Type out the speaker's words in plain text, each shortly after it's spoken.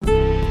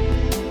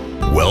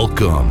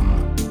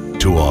Welcome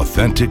to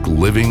Authentic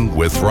Living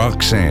with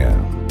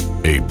Roxanne,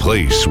 a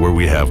place where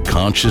we have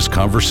conscious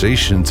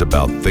conversations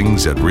about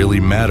things that really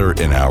matter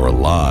in our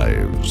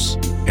lives.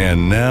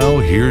 And now,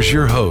 here's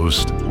your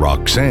host,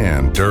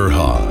 Roxanne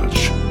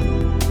Derhodge.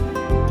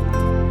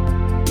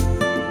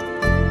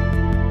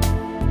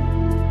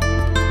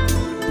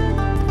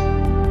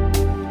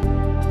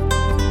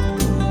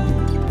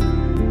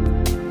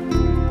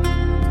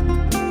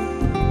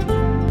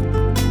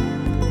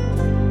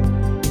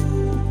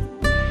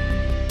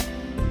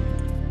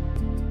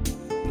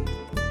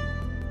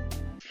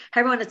 Hi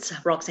everyone, it's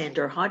Roxanne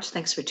Derhodge.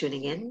 Thanks for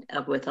tuning in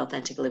with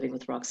Authentic Living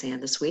with Roxanne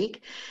this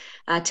week.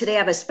 Today I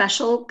have a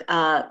special,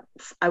 I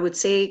would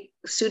say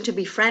soon to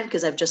be friend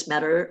because I've just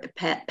met her,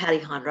 Patty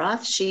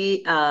Honroth.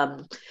 She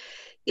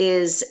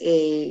is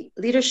a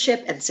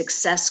leadership and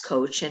success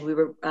coach, and we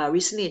were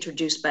recently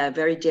introduced by a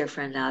very dear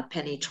friend,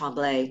 Penny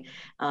Tremblay.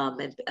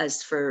 And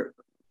as for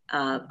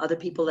other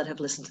people that have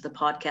listened to the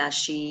podcast,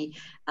 she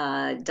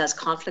does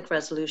conflict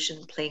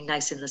resolution, playing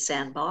nice in the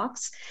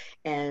sandbox.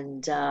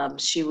 And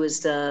she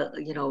was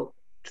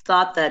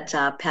thought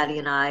that Patty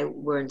and I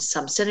were in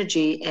some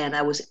synergy, and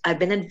I've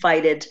been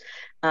invited.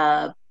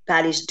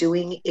 Patty's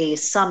doing a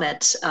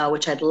summit,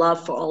 which I'd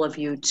love for all of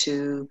you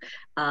to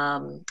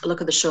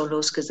look at the show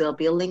notes because there'll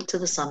be a link to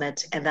the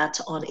summit, and that's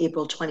on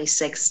April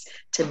 26th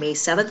to May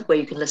 7th, where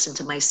you can listen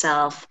to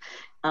myself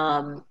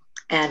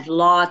and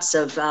lots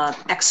of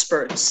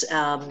experts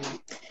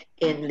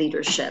in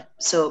leadership.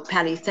 So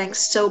Patty,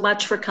 thanks so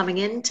much for coming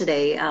in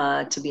today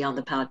to be on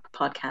the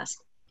podcast.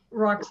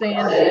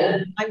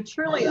 Roxanne, I'm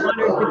truly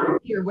honored to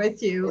be here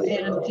with you,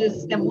 and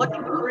just am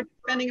looking forward to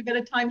spending a bit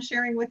of time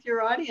sharing with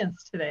your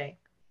audience today.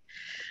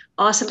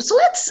 Awesome. So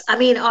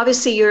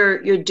obviously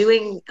you're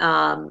doing,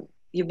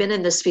 you've been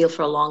in this field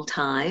for a long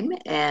time,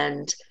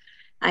 and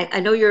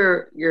I know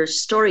your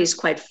story is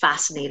quite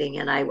fascinating,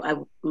 and I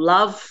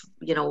love,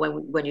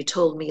 when you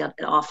told me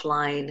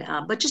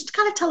offline, but just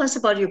kind of tell us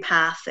about your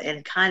path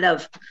and kind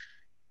of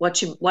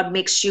what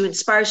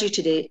inspires you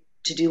today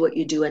to do what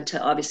you do and to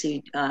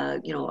obviously,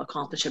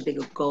 accomplish a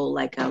bigger goal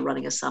like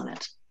running a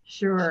summit.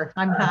 Sure,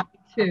 I'm happy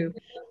to.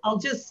 I'll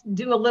just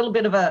do a little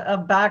bit of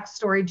a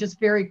backstory just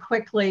very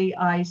quickly.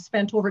 I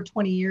spent over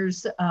 20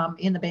 years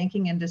in the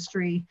banking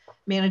industry,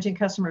 managing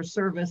customer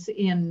service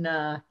in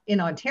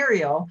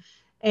Ontario,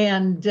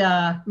 and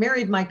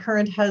married my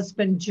current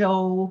husband,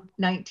 Joe,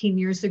 19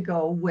 years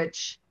ago,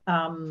 which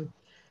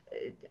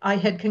I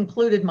had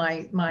concluded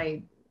my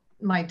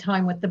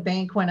time with the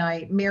bank when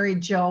I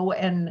married Joe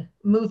and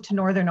moved to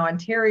Northern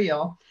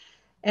Ontario.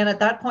 And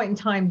at that point in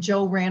time,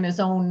 Joe ran his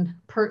own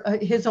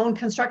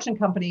construction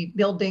company,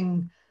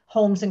 building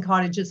homes and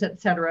cottages,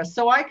 et cetera.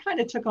 So I kind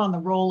of took on the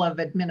role of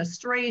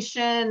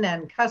administration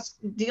and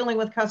dealing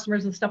with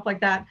customers and stuff like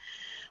that.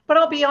 But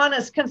I'll be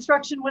honest,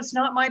 construction was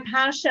not my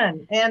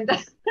passion. And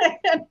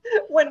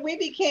when we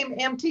became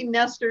empty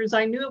nesters,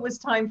 I knew it was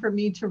time for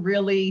me to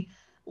really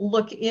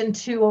look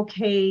into,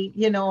 okay,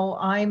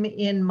 I'm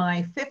in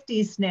my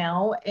 50s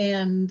now,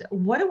 and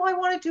what do I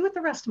want to do with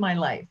the rest of my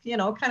life?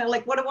 Kind of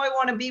like, what do I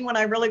want to be when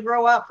I really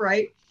grow up,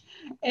 right?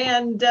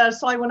 And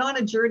so I went on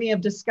a journey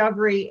of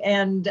discovery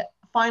and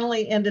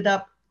finally ended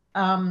up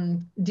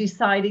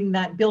deciding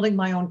that building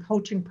my own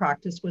coaching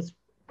practice was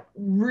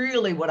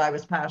really what I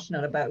was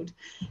passionate about.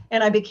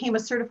 And I became a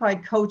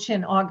certified coach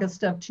in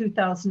August of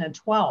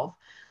 2012.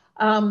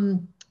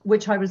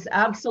 Which I was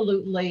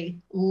absolutely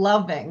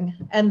loving.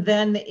 And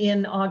then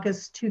in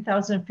August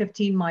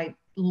 2015, my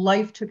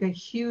life took a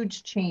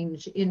huge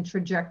change in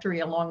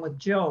trajectory along with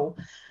Joe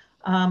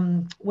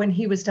when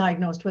he was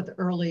diagnosed with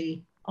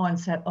early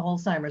onset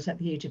Alzheimer's at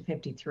the age of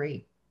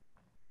 53.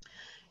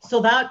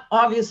 So that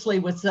obviously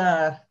was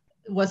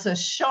a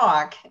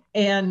shock.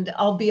 And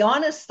I'll be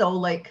honest though,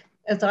 like,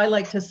 as I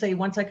like to say,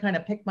 once I kind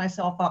of picked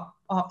myself up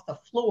off the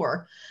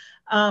floor,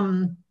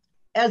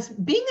 as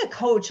being a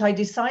coach, I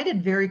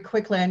decided very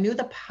quickly, I knew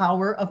the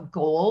power of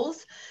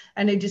goals,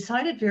 and I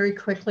decided very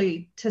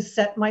quickly to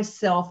set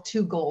myself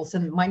 2 goals.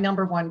 And my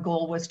number 1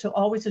 goal was to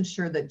always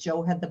ensure that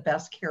Joe had the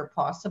best care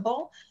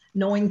possible,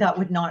 knowing that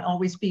would not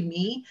always be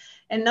me.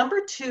 And number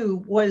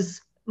 2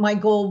 was, my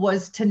goal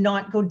was to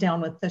not go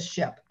down with the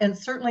ship. And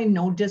certainly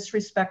no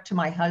disrespect to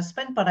my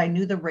husband, but I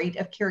knew the rate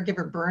of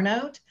caregiver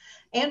burnout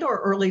and or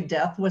early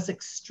death was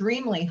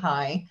extremely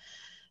high.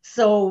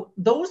 So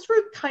those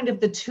were kind of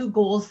the 2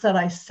 goals that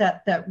I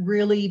set that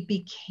really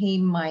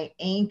became my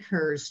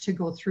anchors to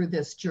go through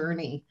this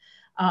journey.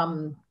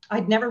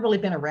 I'd never really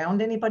been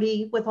around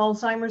anybody with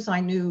Alzheimer's. I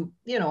knew,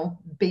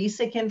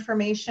 basic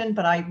information,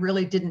 but I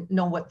really didn't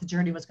know what the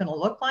journey was going to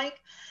look like.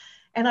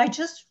 And I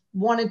just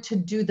wanted to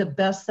do the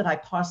best that I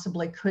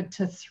possibly could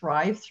to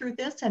thrive through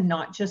this and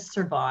not just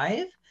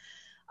survive.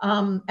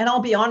 And I'll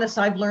be honest,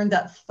 I've learned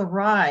that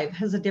thrive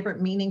has a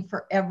different meaning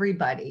for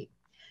everybody.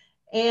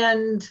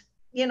 And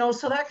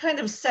so that kind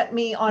of set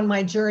me on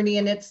my journey,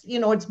 and it's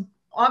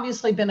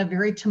obviously been a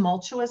very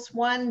tumultuous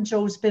one.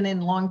 Joe's been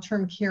in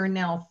long-term care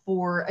now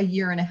for a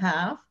year and a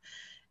half.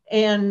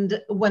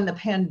 And when the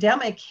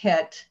pandemic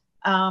hit,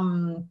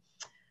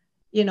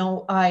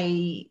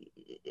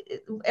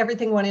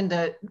 everything went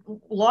into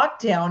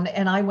lockdown,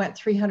 and I went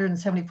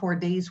 374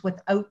 days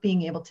without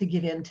being able to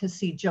get in to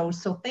see Joe.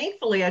 So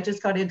thankfully, I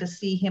just got in to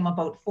see him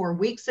about 4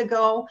 weeks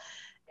ago.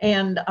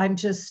 And I'm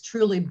just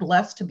truly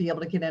blessed to be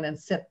able to get in and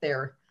sit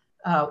there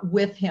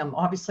with him.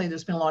 Obviously,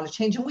 there's been a lot of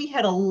change. And we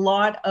had a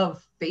lot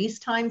of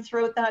FaceTime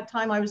throughout that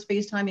time. I was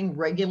FaceTiming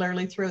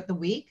regularly throughout the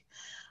week,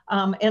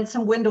 and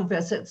some window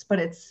visits, but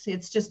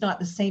it's just not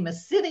the same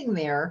as sitting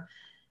there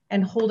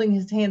and holding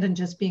his hand and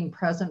just being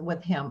present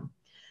with him.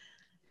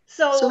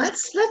 So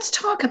let's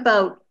talk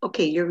about,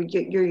 okay, you're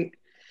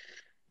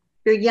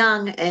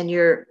young and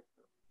you're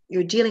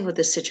dealing with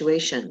this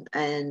situation,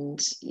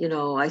 and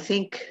I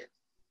think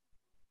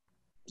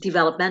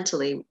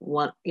developmentally,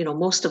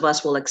 most of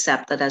us will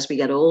accept that as we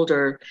get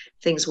older,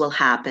 things will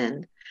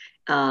happen,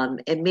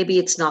 and maybe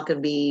it's not going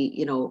to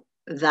be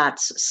that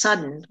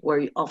sudden,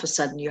 where all of a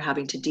sudden you're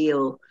having to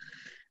deal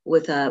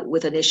with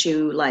an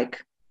issue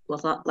like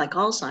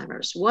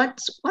Alzheimer's.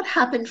 What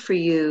happened for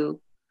you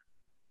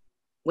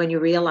when you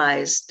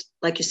realized,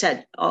 like you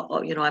said,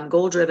 I'm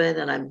goal driven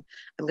and I'm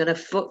going to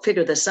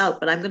figure this out?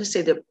 But I'm going to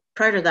say that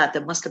prior to that,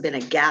 there must have been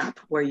a gap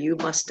where you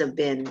must have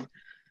been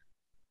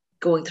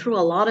going through a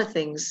lot of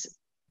things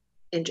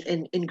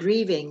in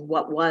grieving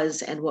what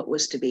was and what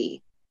was to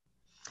be.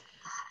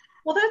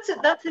 Well,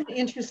 that's an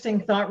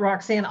interesting thought,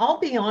 Roxanne. I'll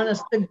be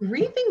honest, the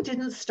grieving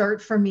didn't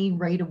start for me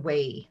right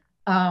away.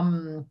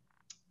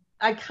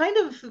 I kind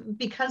of,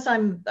 because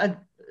I'm a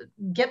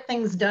get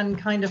things done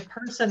kind of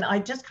person, I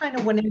just kind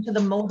of went into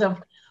the mode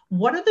of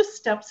what are the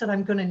steps that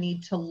I'm going to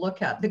need to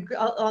look at.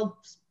 I'll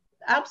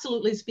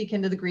absolutely speak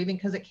into the grieving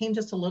because it came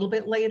just a little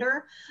bit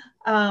later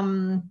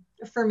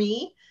for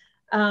me.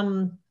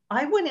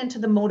 I went into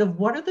the mode of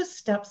what are the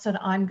steps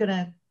that I'm going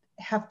to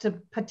have to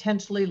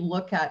potentially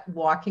look at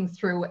walking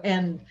through.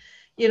 And,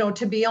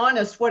 to be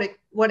honest, what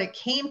it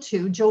came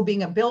to, Joe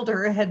being a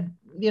builder had,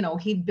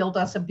 he'd built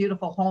us a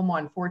beautiful home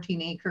on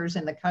 14 acres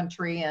in the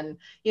country. And,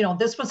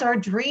 this was our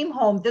dream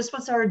home. This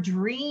was our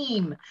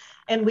dream.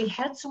 And we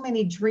had so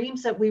many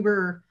dreams that we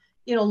were,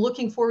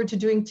 looking forward to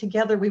doing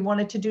together. We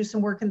wanted to do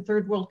some work in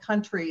third world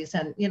countries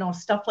and,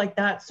 stuff like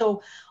that.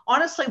 So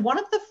honestly, one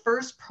of the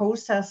first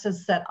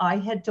processes that I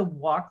had to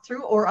walk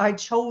through, or I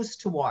chose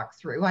to walk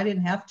through, I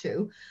didn't have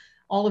to,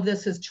 all of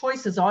this is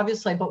choices,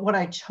 obviously, but what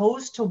I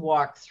chose to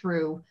walk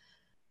through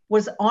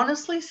was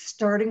honestly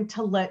starting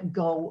to let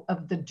go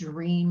of the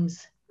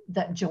dreams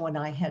that Joe and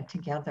I had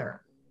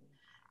together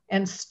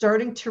and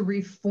starting to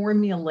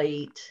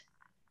reformulate.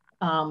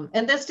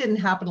 And this didn't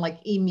happen like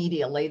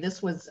immediately.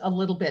 This was a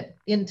little bit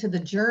into the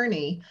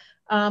journey.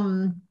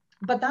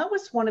 But that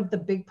was one of the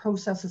big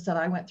processes that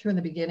I went through in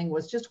the beginning,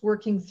 was just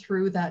working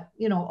through that,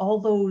 all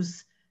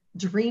those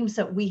dreams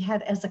that we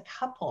had as a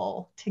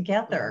couple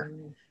together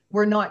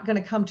were not going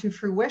to come to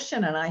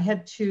fruition. And I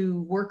had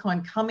to work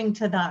on coming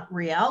to that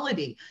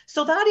reality.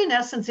 So that in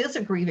essence is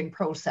a grieving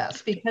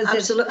process,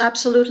 because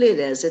absolutely it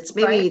is. It's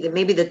maybe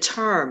right? the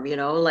term,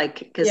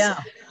 because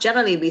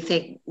generally we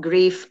think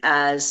grief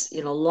as,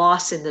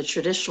 loss in the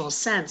traditional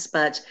sense,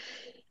 but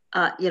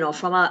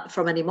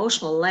from an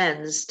emotional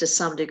lens, to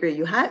some degree,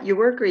 you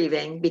were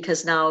grieving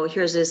because now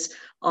here's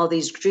all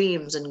these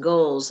dreams and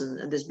goals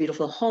and this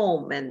beautiful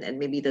home and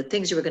maybe the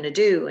things you were going to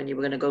do, and you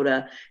were going to go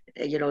to,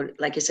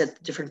 like you said,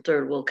 different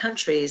third world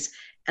countries,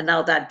 and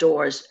now that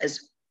door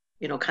is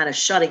kind of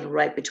shutting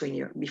right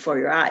before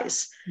your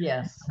eyes.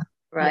 Yes.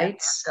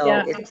 Right.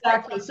 Yeah. So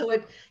exactly. So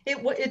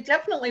it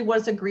definitely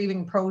was a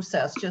grieving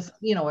process, just,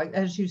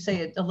 as you say,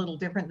 it a little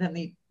different than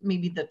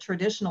maybe the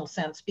traditional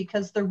sense,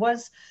 because there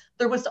was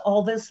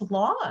all this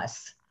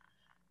loss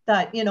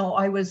that,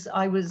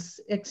 I was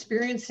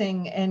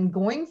experiencing and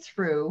going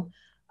through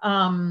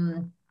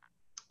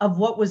of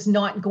what was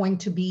not going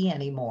to be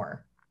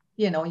anymore.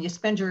 You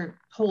spend your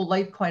whole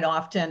life quite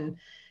often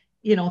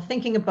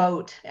thinking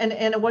about, and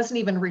it wasn't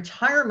even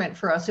retirement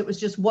for us. It was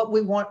just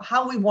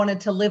how we wanted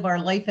to live our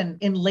life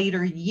in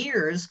later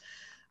years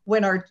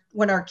when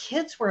our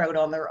kids were out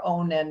on their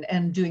own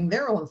and doing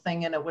their own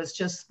thing. And it was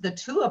just the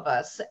two of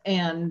us.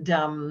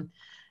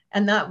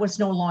 And that was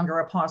no longer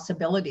a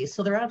possibility.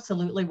 So there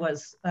absolutely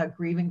was a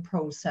grieving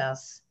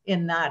process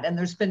in that. And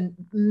there's been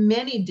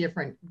many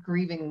different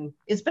grieving.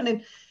 It's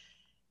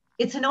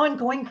an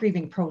ongoing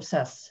grieving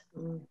process.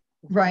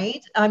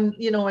 Right.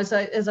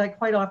 As I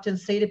quite often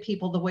say to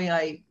people, the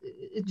way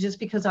just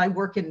because I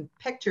work in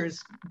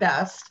pictures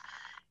best,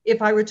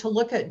 if I were to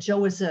look at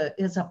Joe as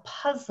a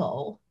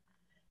puzzle,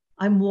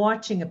 I'm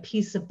watching a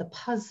piece of the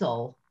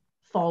puzzle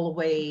fall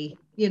away,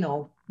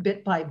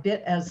 bit by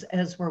bit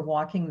as we're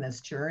walking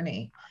this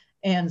journey.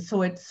 And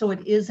so it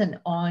is an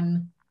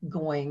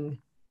ongoing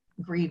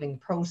grieving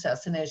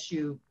process. And as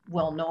you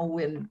well know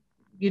in,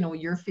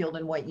 your field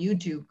and what you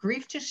do,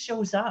 grief just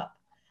shows up.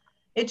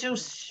 It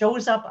just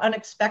shows up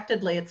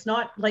unexpectedly. It's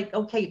not like,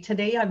 okay,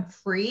 today I'm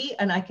free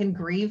and I can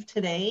grieve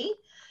today.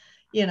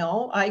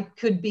 I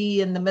could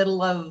be in the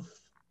middle of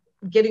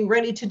getting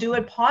ready to do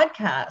a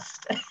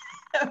podcast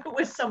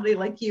with somebody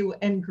like you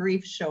and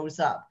grief shows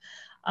up.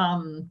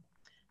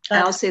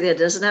 I'll say that it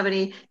doesn't have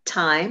any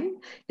time.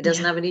 It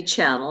doesn't Yeah. have any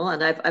channel.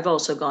 And I've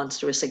also gone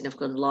through a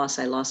significant loss.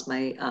 I lost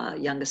my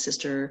youngest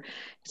sister.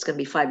 It's going to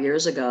be 5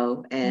 years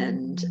ago.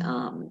 And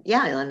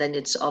yeah, and then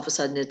it's all of a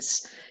sudden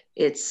it's,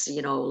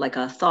 like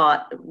a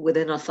thought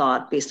within a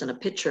thought based on a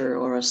picture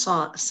or a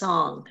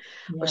song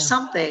or Yeah.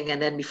 something.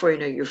 And then before you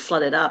know, you're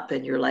flooded up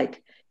and you're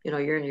like,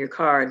 you're in your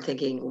car and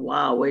thinking,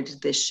 wow, where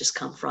did this just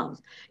come from?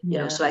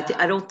 Yeah. So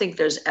I don't think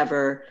there's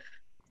ever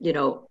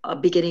a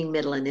beginning,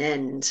 middle, and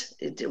end,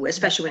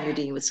 especially when you're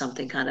dealing with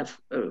something kind of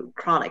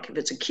chronic. If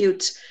it's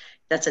acute,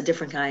 that's a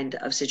different kind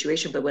of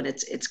situation. But when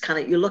it's kind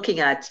of, you're looking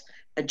at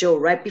a Joe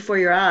right before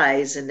your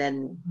eyes, and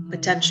then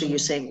potentially you're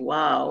saying,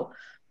 wow,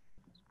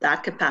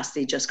 that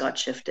capacity just got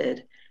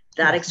shifted.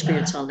 That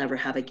experience I'll never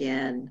have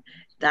again.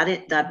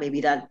 That maybe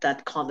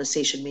that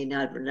conversation may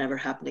never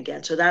happen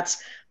again. So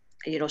that's,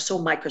 so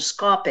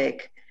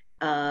microscopic,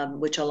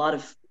 which a lot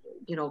of,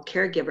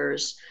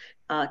 caregivers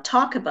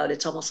talk about.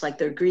 It's almost like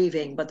they're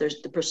grieving, but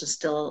the person's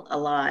still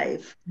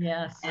alive.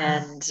 Yes.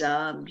 And,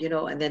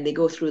 and then they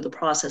go through the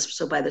process.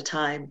 So by the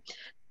time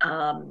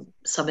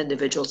some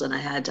individuals, and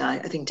I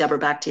think Deborah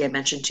Bakhti, I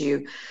mentioned to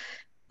you,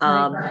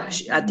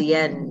 at the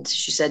end,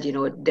 she said,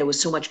 there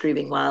was so much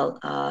grieving while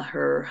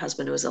her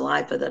husband was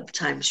alive, but at the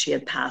time she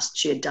had passed,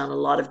 she had done a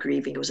lot of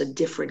grieving. It was a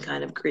different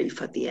kind of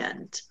grief at the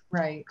end.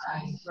 Right.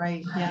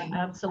 Yeah,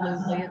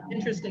 absolutely. It's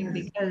interesting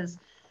because,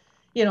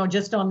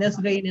 just on this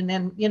vein, and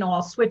then,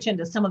 I'll switch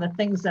into some of the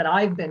things that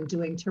I've been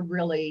doing to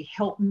really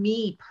help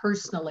me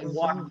personally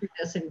walk through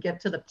this and get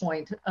to the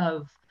point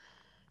of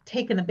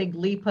taking a big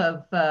leap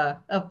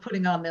of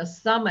putting on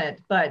this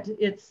summit. But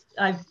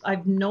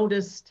I've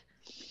noticed,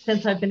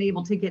 since I've been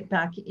able to get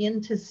back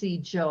in to see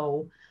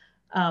Joe,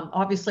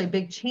 obviously a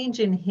big change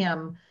in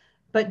him,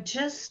 but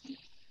just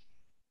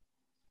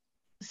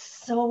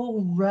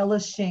so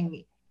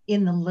relishing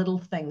in the little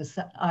things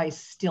that I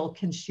still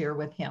can share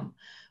with him,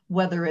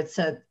 whether it's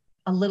a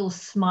little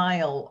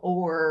smile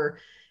or,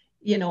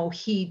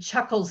 he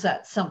chuckles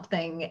at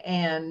something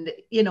and,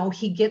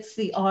 he gets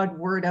the odd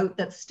word out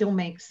that still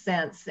makes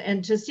sense.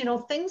 And just,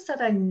 things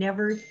that I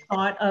never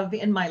thought of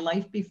in my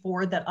life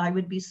before that I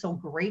would be so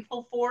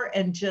grateful for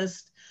and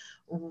just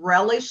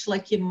relish,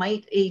 like you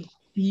might a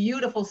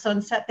beautiful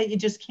sunset that you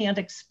just can't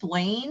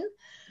explain.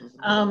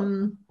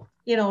 Those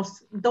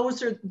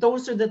are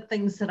the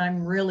things that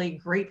I'm really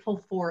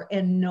grateful for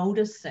and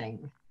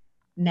noticing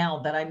now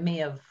that I may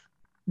have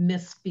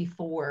missed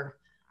before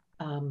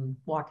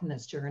walking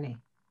this journey.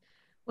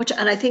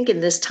 And I think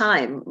in this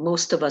time,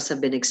 most of us have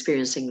been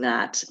experiencing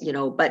that,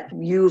 but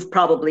you've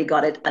probably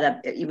got it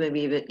at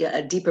maybe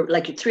a deeper,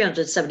 like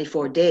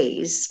 374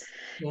 days,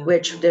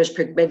 which there's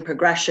been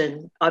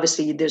progression.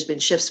 Obviously, there's been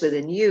shifts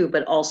within you,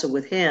 but also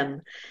with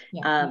him,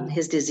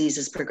 his disease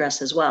has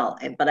progressed as well.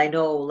 But I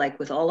know, like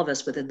with all of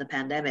us within the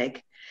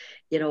pandemic,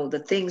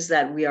 the things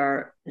that we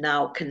are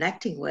now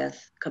connecting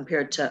with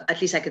compared to,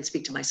 at least I can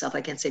speak to myself,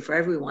 I can't say for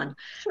everyone,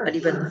 but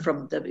even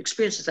from the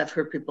experiences I've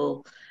heard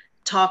people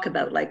talk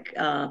about, like,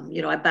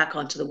 I'm back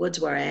onto the woods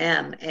where I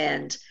am,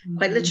 and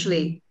quite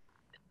literally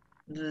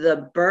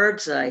the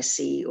birds that I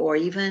see, or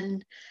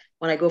even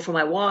when I go for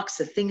my walks,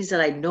 the things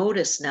that I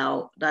notice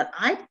now that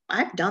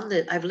I've done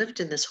that. I've lived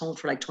in this home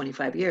for like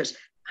 25 years.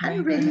 I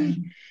hadn't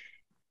really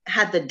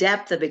had the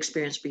depth of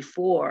experience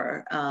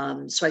before.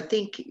 So I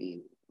think,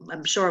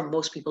 I'm sure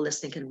most people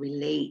listening can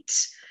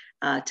relate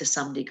to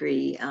some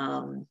degree.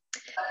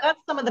 That's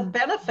some of the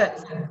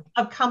benefits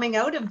of coming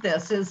out of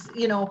this is,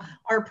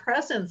 our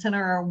presence and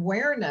our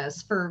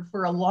awareness for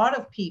a lot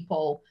of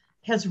people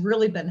has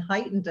really been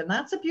heightened. And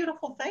that's a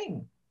beautiful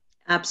thing.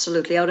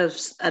 Absolutely. Out of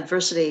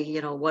adversity,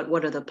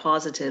 what are the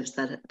positives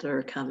that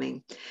are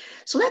coming?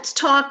 So let's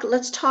talk a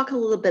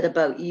little bit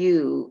about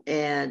you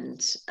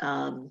and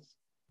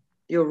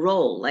your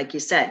role. Like you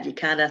said, you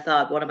kind of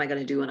thought, what am I going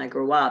to do when I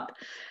grow up?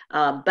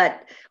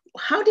 But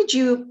how did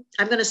you,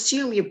 I'm going to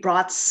assume you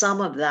brought some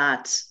of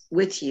that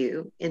with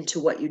you into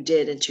what you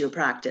did, into your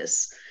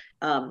practice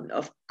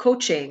of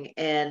coaching.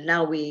 And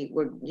now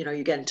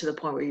you're getting to the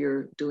point where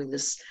you're doing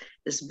this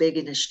big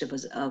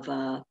initiative of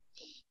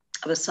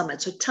a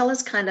summit. So tell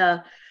us kind of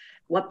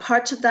what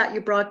parts of that you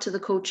brought to the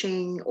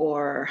coaching,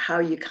 or how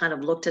you kind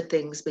of looked at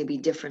things maybe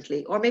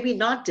differently, or maybe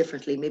not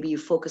differently. Maybe you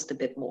focused a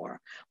bit more.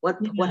 What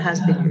has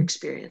been your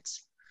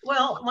experience?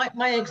 Well,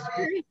 my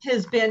experience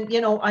has been,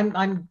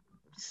 I'm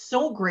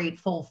so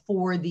grateful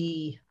for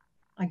the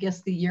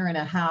year and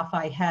a half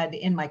I had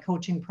in my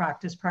coaching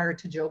practice prior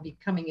to Joe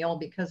becoming ill,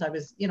 because I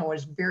was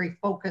very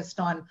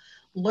focused on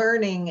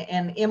learning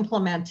and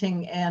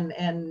implementing and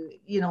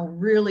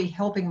really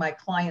helping my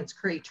clients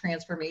create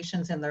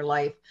transformations in their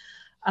life.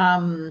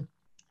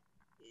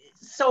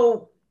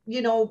 So,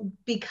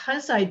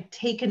 because I'd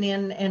taken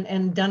in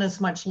and done as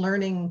much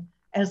learning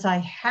as I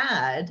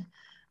had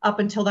up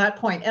until that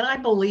point, and I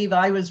believe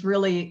I was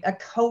really a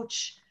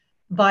coach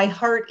by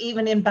heart,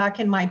 even back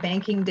in my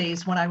banking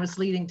days when I was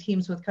leading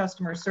teams with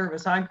customer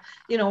service. I'm,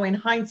 in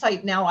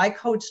hindsight now, I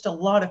coached a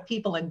lot of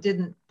people and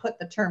didn't put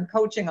the term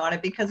coaching on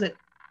it because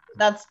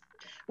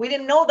we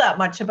didn't know that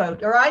much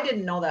about, or I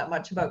didn't know that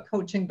much about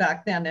coaching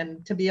back then,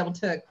 and to be able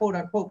to quote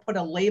unquote put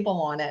a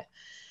label on it.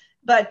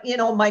 But, you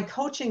know, my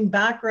coaching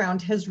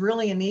background has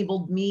really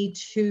enabled me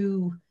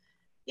to,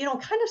 you know,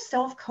 kind of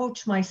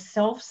self-coach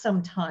myself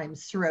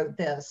sometimes throughout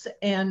this.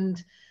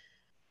 And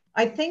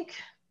I think,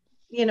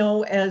 you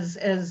know,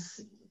 as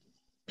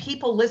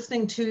people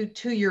listening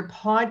to your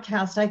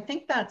podcast, I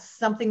think that's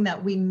something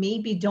that we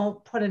maybe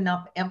don't put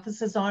enough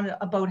emphasis on,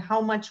 about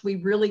how much we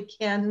really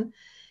can,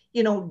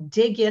 you know,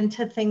 dig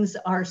into things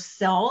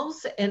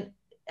ourselves and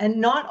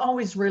not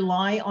always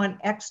rely on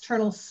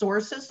external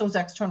sources. Those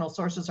external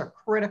sources are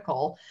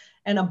critical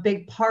and a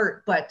big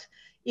part, but,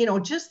 you know,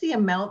 just the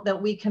amount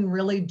that we can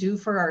really do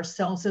for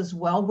ourselves as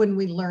well when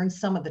we learn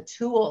some of the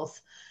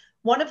tools.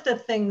 One of the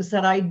things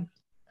that I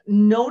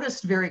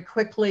noticed very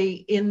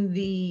quickly in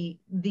the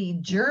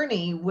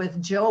journey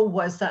with Joe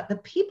was that the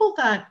people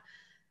that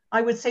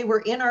I would say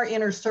were in our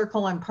inner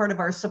circle and part of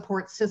our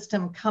support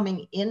system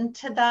coming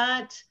into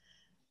that,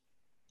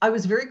 I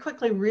was very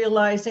quickly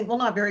realizing, well,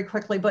 not very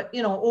quickly, but,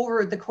 you know,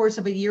 over the course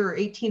of a year or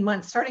 18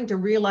 months, starting to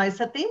realize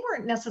that they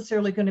weren't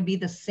necessarily going to be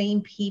the same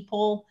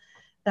people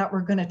that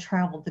were going to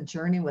travel the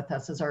journey with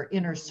us as our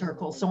inner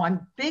circle. So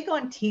I'm big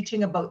on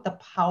teaching about the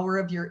power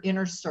of your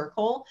inner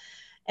circle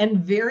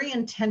and very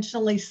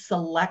intentionally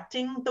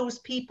selecting those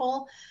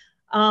people,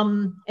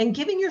 and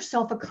giving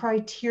yourself a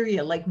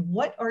criteria, like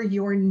what are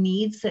your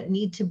needs that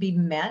need to be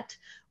met?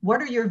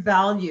 What are your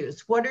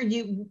values? What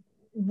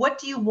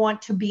do you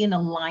want to be in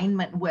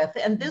alignment with?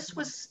 And this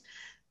was,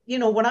 you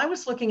know, when I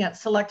was looking at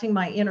selecting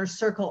my inner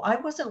circle, I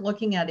wasn't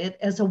looking at it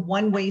as a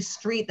one-way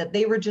street that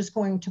they were just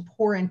going to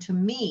pour into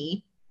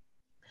me.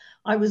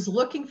 I was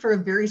looking for a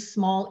very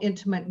small,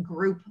 intimate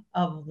group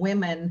of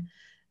women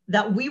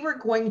that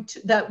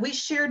that we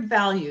shared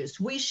values,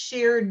 we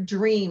shared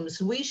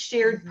dreams, we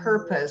shared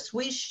purpose,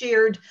 we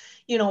shared,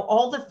 you know,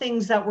 all the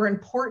things that were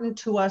important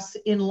to us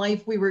in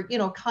life. We were, you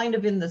know, kind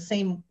of in the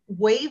same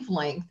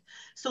wavelength,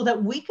 so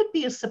that we could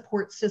be a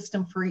support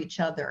system for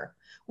each other.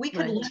 We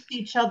could lift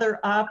each other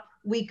up.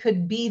 We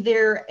could be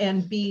there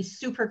and be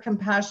super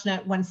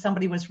compassionate when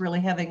somebody was really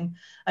having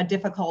a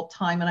difficult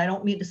time. And I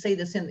don't mean to say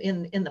this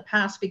in the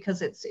past,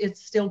 because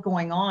it's still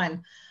going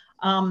on.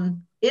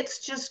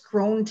 It's just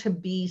grown to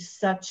be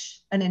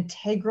such an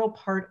integral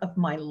part of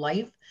my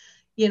life.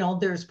 You know,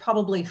 there's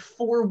probably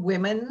 4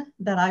 women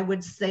that I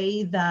would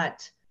say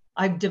that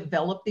I've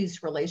developed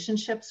these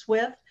relationships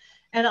with.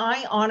 And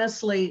I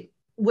honestly,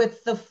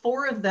 with the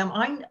 4 of them,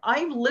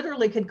 I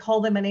literally could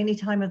call them at any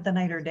time of the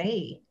night or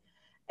day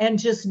and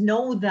just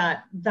know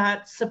that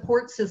that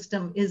support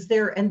system is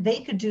there, and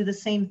they could do the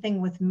same thing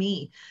with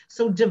me.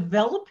 So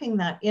developing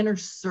that inner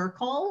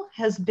circle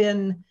has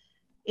been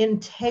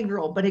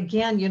integral. But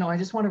again, you know, I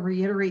just want to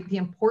reiterate the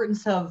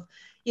importance of,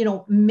 you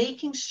know,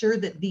 making sure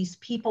that these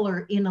people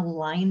are in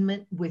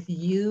alignment with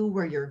you,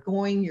 where you're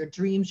going, your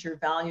dreams, your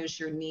values,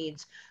 your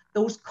needs,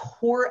 those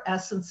core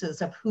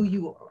essences of who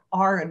you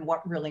are and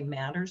what really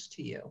matters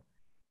to you.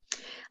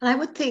 And I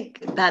would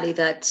think, Patty,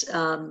 that,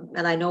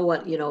 and I know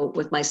what, you know,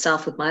 with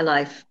myself, with my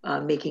life,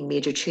 making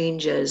major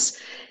changes,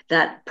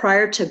 that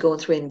prior to going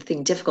through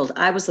anything difficult,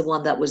 I was the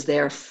one that was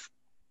there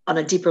on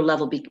a deeper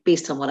level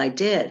based on what I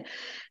did.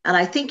 And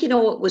I think, you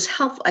know, what was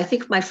helpful, I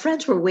think my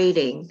friends were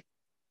waiting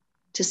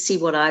to see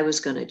what I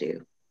was going to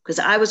do, because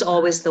I was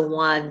always the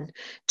one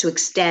to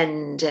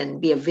extend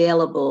and be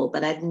available,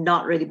 but I had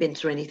not really been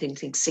through anything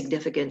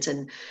significant.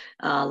 And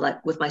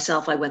like with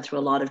myself, I went through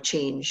a lot of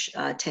change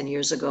 10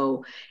 years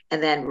ago,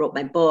 and then wrote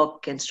my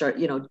book and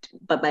you know,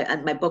 but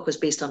my book was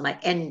based on my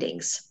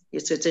endings.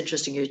 So it's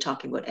interesting you're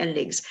talking about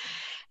endings.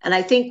 And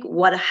I think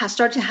what has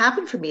started to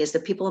happen for me is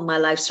that people in my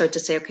life start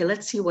to say, okay,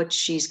 let's see what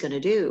she's going to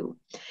do.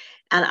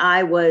 And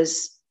I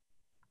was,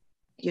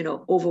 you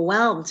know,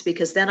 overwhelmed,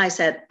 because then I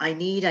said, I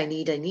need.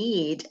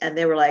 And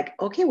they were like,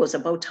 okay, well, it's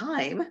about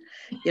time,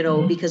 you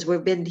know, because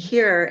we've been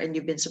here and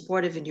you've been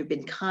supportive and you've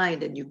been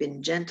kind and you've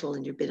been gentle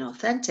and you've been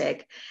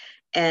authentic.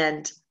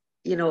 And,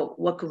 you know,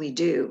 what can we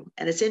do?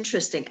 And it's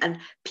interesting. And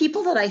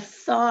people that I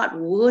thought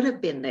would have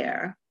been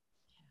there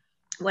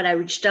when I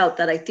reached out,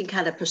 that I think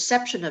had a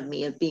perception of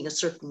me of being a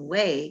certain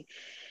way,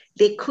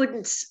 they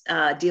couldn't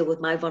deal with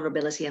my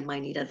vulnerability and my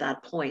need at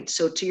that point.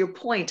 So to your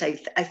point, I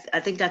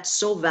think that's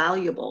so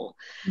valuable,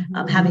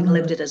 having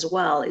lived it as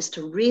well, is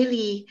to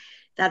really,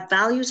 that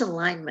values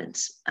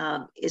alignment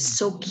is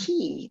so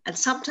key. And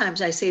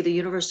sometimes I say the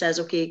universe says,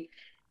 okay,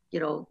 you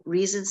know,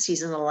 reason,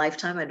 season, a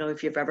lifetime. I don't know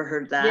if you've ever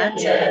heard that.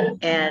 Yeah.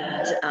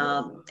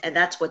 And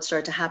that's what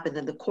started to happen.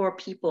 Then the core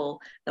people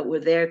that were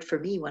there for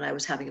me when I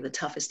was having the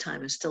toughest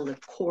time is still the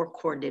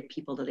core knit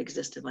people that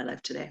exist in my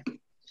life today.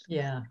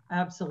 Yeah,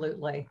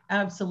 absolutely.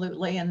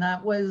 Absolutely. And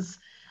that was,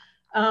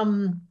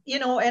 you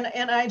know,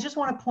 and I just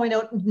want to point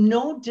out,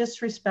 no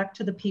disrespect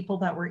to the people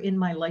that were in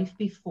my life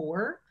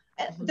before.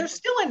 They're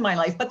still in my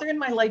life, but they're in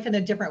my life in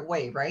a different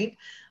way, right?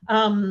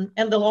 And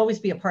they'll always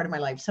be a part of my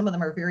life. Some of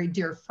them are very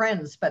dear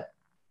friends, but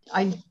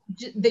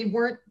they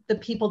weren't the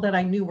people that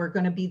I knew were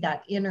going to be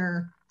that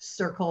inner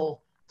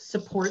circle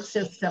support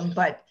system.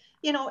 But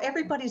you know,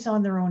 everybody's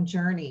on their own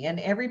journey and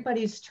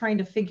everybody's trying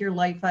to figure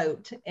life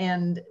out,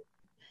 and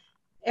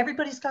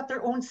everybody's got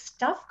their own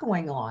stuff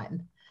going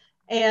on.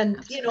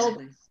 And, you know,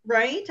 Absolutely.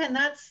 right. And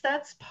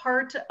that's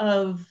part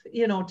of,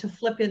 you know, to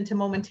flip into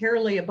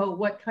momentarily about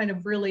what kind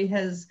of really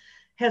has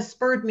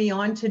spurred me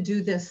on to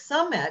do this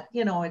summit.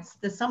 You know, it's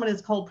the summit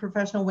is called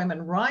Professional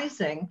Women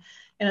Rising,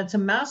 and it's a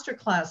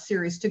masterclass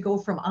series to go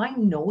from I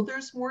know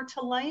there's more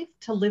to life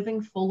to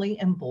living fully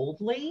and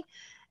boldly.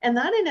 And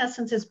that in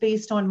essence is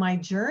based on my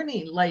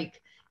journey.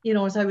 Like, you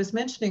know, as I was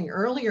mentioning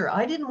earlier,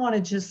 I didn't want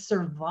to just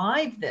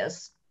survive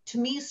this. To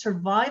me,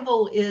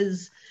 survival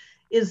is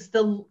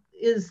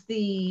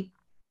the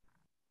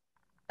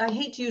I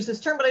hate to use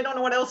this term, but I don't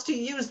know what else to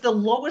use, the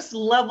lowest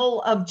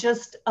level of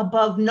just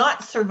above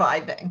not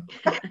surviving.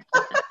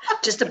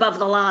 Just above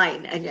the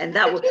line. And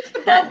that would, Just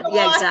above that, the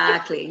yeah, line.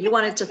 exactly. You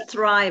wanted to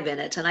thrive in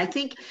it. And I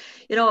think,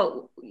 you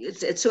know,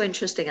 it's so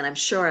interesting. And I'm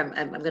sure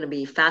I'm going to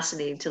be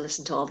fascinating to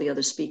listen to all the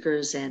other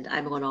speakers. And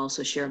I'm going to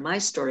also share my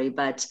story.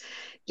 But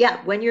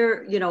yeah, when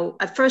you're, you know,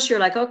 at first you're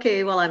like,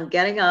 okay, well, I'm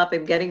getting up,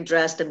 I'm getting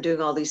dressed, I'm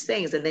doing all these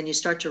things. And then you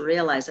start to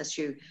realize as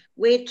you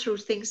wade through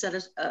things that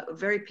is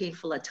very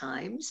painful at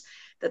times,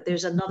 that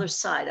there's another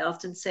side. I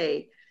often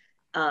say,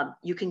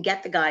 you can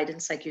get the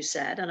guidance, like you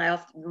said, and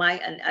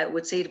I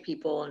would say to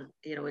people, and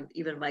you know,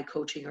 even my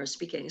coaching or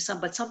speaking,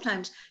 but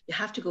sometimes you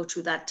have to go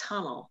through that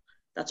tunnel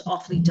that's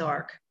awfully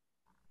dark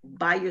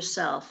by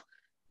yourself,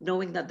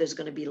 knowing that there's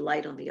going to be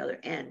light on the other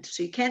end.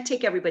 So you can't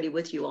take everybody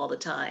with you all the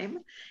time.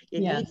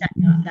 You Yeah. need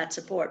that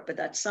support, but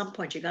at some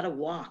point you got to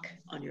walk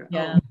on your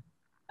Yeah, own.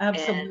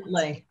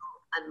 absolutely.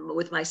 And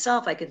with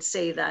myself, I can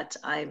say that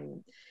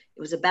it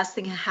was the best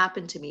thing that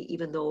happened to me,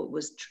 even though it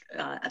was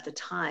at the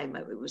time,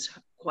 it was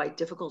quite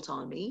difficult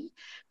on me.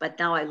 But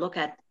now I look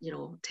at, you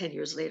know, 10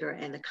 years later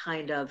and the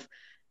kind of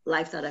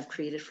life that I've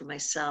created for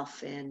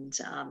myself and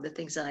the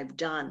things that I've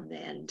done.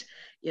 And,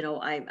 you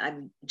know,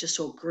 I'm just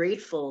so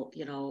grateful,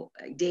 you know,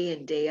 day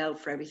in, day out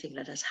for everything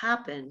that has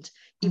happened,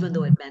 even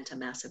though it meant a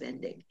massive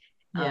ending.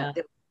 Yeah,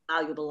 There were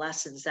valuable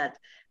lessons that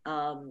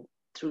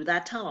through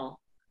that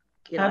tunnel,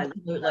 you know,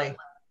 absolutely.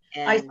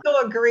 I and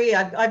so agree.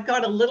 I've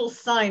got a little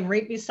sign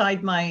right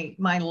beside my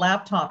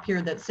laptop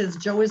here that says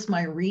Joe is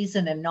my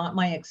reason and not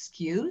my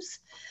excuse.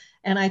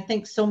 And I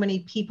think so many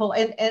people,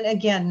 and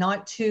again,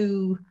 not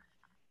to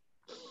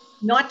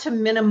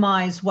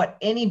minimize what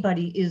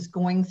anybody is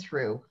going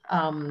through.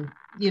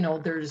 You know,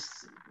 there's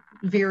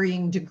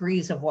varying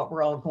degrees of what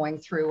we're all going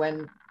through,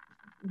 and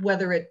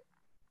whatever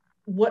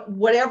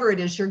it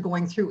is you're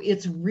going through,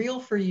 it's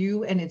real for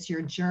you and it's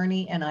your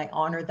journey, and I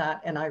honor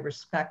that and I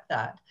respect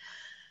that.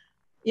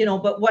 You know,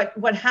 but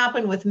what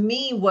happened with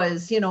me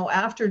was, you know,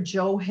 after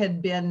Joe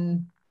had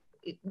been,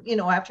 you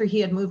know, after he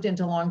had moved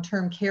into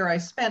long-term care,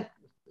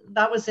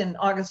 that was in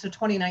August of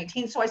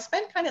 2019. So I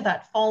spent kind of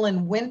that fall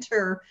and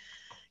winter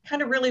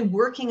kind of really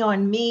working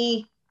on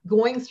me,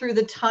 going through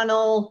the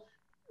tunnel,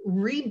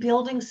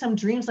 rebuilding some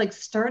dreams, like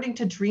starting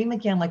to dream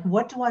again. Like,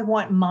 what do I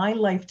want my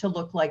life to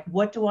look like?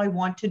 What do I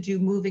want to do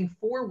moving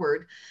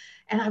forward?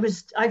 And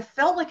I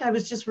felt like I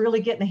was just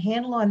really getting a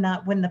handle on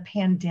that when the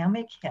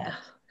pandemic hit,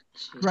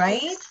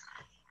 right?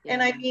 yeah.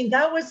 And I mean,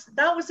 that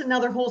was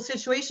another whole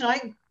situation.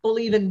 I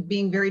believe in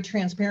being very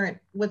transparent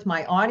with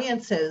my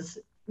audiences.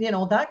 You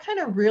know, that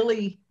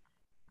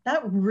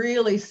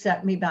really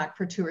set me back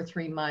for 2 or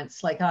 3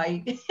 months. Like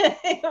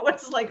it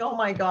was like, oh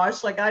my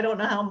gosh, like, I don't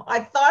know how, I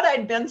thought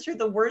I'd been through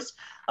the worst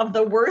of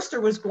the worst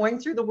or was going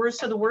through the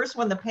worst of the worst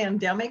when the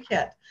pandemic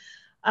hit.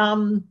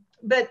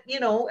 But, you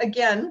know,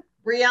 again,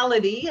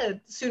 reality,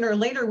 sooner or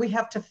later, we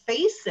have to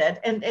face it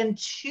and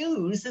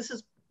choose. This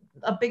is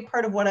a big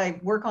part of what I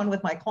work on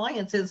with my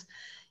clients is,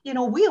 you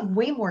know, we have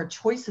way more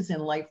choices in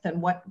life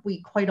than what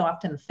we quite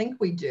often think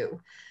we do.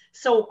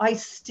 So I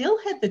still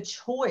had the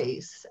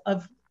choice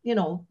of, you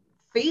know,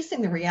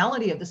 facing the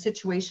reality of the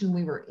situation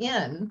we were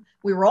in.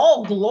 We were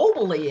all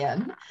globally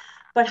in,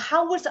 but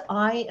how was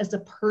I as a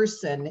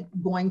person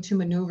going to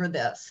maneuver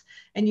this?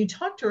 And you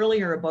talked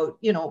earlier about,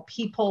 you know,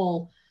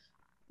 people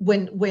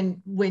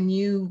when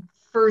you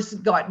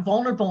first got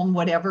vulnerable and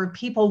whatever,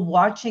 people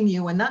watching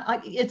you. And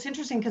it's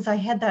interesting because I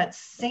had that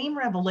same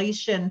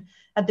revelation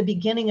at the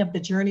beginning of the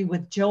journey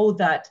with Joe,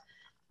 that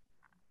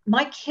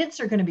my kids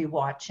are going to be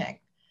watching.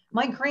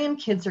 My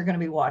grandkids are going to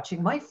be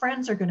watching. My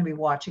friends are going to be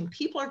watching.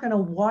 People are going to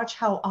watch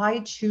how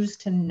I choose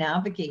to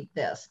navigate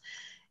this.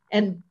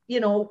 And, you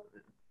know,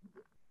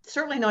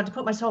 certainly not to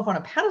put myself on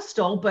a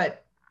pedestal,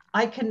 but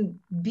I can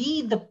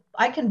be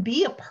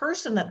a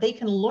person that they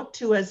can look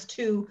to as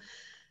to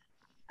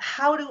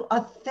how to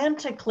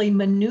authentically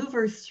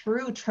maneuver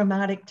through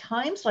traumatic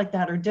times like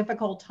that or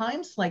difficult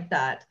times like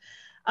that.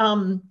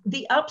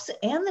 The ups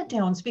and the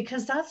downs,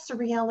 because that's the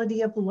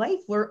reality of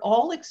life. We're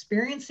all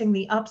experiencing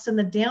the ups and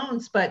the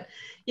downs, but,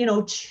 you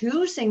know,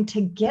 choosing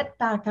to get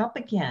back up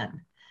again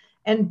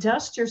and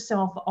dust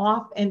yourself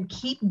off and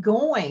keep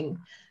going.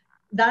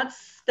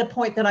 That's the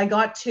point that I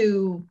got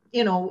to,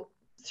 you know,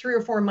 3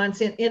 or 4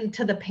 months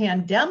into the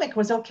pandemic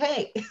was,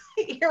 okay,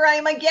 here I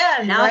am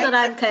again. Now right? that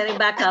I'm getting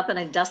back up and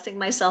I'm dusting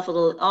myself a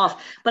little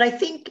off. But I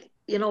think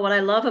you know, what I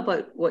love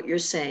about what you're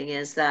saying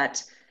is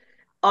that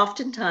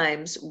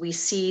oftentimes we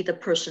see the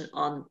person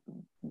on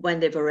when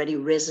they've already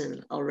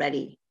risen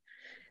already.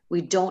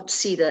 We don't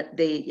see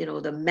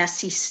the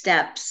messy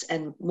steps,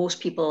 and most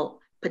people,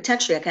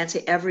 potentially, I can't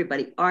say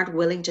everybody, aren't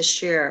willing to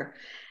share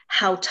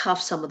how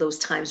tough some of those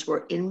times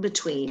were in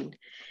between.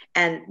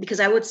 And because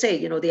I would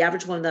say, the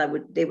average one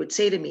they would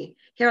say to me,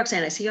 "Hey,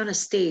 Roxanne, I see you on a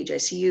stage. I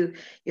see you,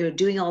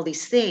 doing all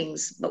these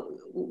things, but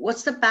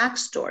what's the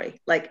backstory?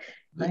 Like,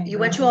 Right. you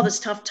went through all this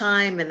tough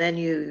time, and then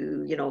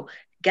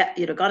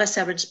got a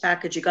severance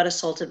package. You got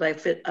assaulted by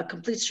a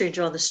complete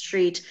stranger on the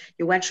street.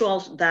 You went through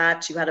all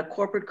that. You had a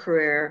corporate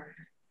career,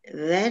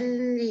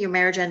 then your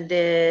marriage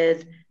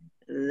ended,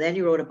 then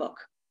you wrote a book.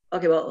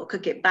 Okay, well,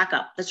 okay, back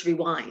up. Let's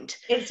rewind.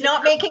 It's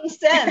not making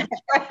sense,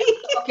 right?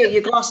 Okay, you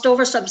glossed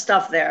over some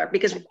stuff there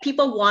because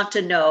people want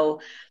to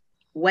know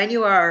when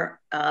you are,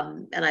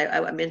 and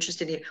I'm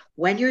interested in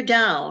when you're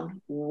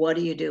down, what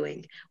are you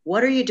doing?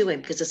 What are you doing?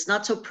 Because it's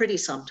not so pretty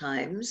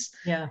sometimes.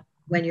 Yeah.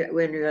 When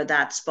you're at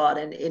that spot,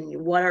 and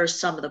what are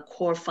some of the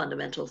core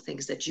fundamental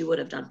things that you would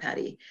have done,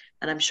 Patty?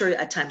 And I'm sure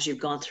at times you've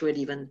gone through it,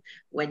 even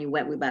when we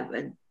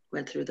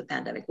went through the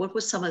pandemic. What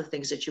was some of the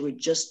things that you were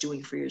just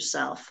doing for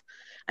yourself?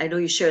 I know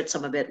you shared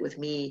some of it with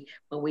me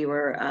when we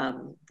were,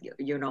 on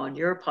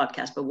your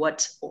podcast, but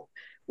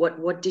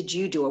what did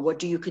you do, or what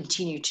do you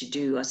continue to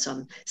do as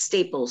some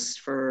staples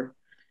for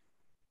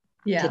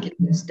taking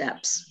those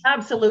steps?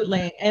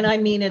 Absolutely. And I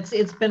mean,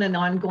 it's been an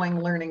ongoing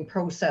learning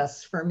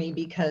process for me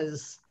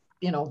because,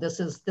 this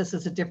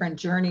is a different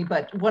journey.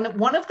 But one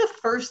of the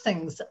first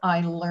things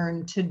I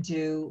learned to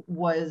do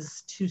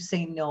was to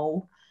say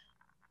no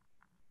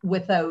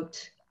without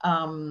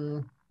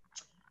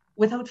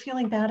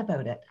feeling bad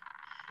about it.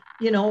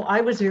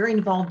 I was very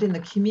involved in the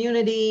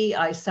community.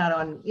 I sat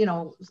on,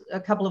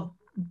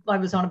 I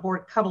was on a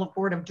couple of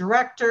board of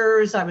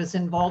directors. I was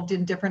involved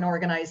in different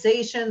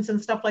organizations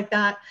and stuff like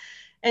that.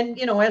 And,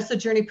 as the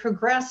journey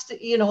progressed,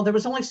 there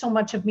was only so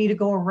much of me to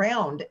go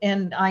around.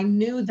 And I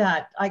knew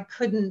that I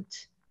came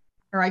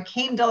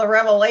to the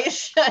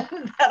revelation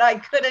that I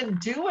couldn't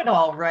do it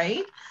all,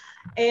 right?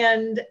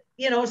 And,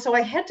 so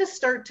I had to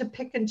start to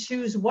pick and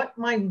choose what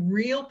my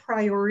real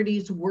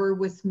priorities were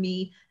with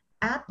me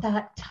at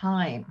that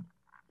time.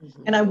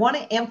 Mm-hmm. And I want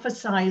to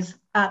emphasize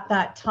at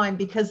that time,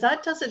 because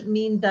that doesn't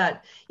mean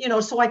that,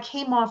 so I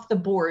came off the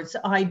boards.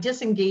 I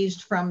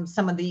disengaged from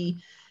some of the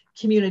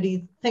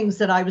community things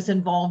that I was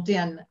involved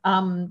in.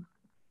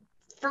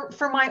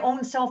 For my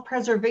own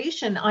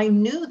self-preservation, I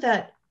knew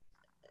that,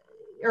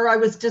 or I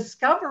was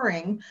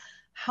discovering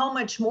how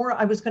much more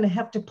I was going to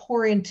have to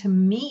pour into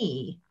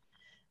me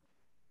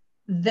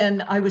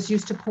than I was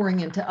used to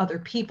pouring into other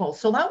people.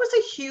 So that was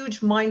a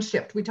huge mind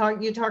shift.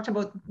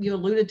 You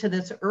alluded to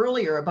this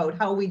earlier about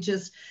how we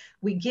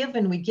give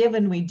and we give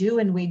and we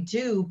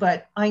do.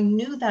 But I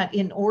knew that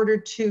in order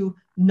to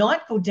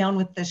not go down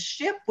with the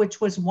ship,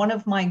 which was one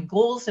of my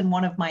goals and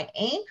one of my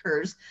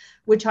anchors,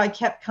 which I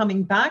kept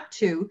coming back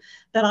to,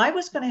 that I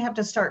was going to have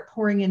to start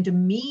pouring into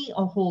me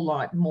a whole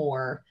lot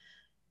more,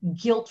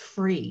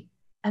 guilt-free.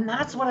 And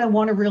that's what I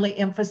want to really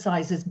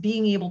emphasize, is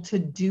being able to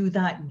do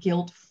that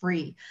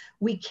guilt-free.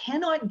 We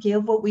cannot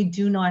give what we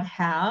do not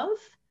have.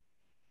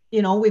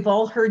 We've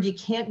all heard you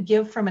can't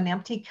give from an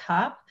empty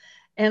cup.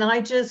 And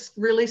I just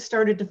really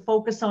started to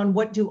focus on,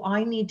 what do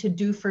I need to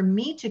do for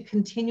me to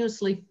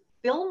continuously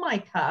fill my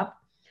cup?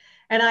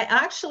 And I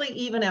actually,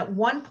 even at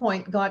one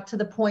point, got to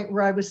the point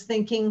where I was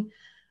thinking,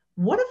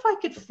 what if I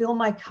could fill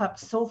my cup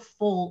so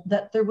full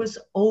that there was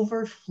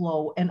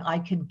overflow and I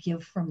could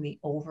give from the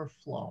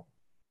overflow?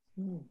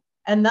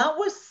 And that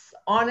was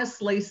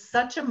honestly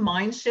such a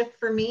mind shift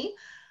for me.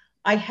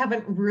 I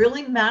haven't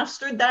really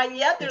mastered that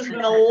yet. There's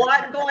been a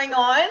lot going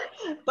on,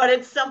 but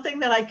it's something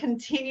that I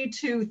continue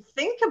to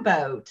think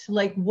about.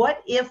 Like,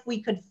 what if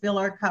we could fill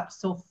our cup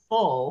so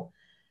full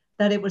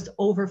that it was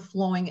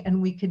overflowing and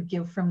we could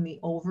give from the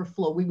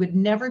overflow? We would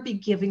never be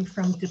giving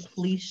from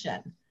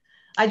depletion.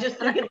 I just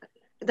think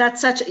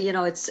that's such,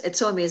 it's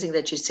so amazing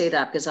that you say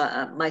that, because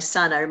my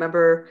son, I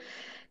remember,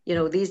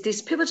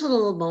 these pivotal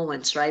little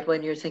moments, right?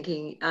 When you're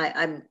thinking,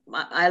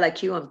 I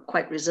like you, I'm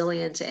quite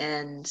resilient.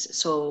 And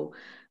so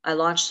I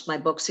launched my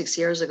book 6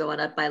 years ago, and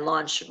at my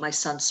launch, my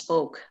son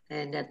spoke.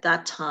 And at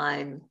that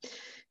time,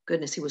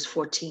 goodness, he was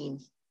 14.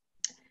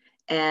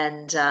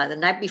 And the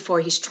night before,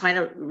 he's trying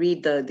to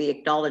read the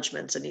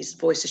acknowledgements, and his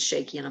voice is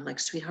shaky. And I'm like,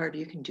 sweetheart,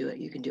 you can do it.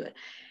 You can do it.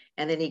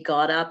 And then he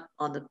got up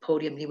on the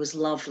podium. He was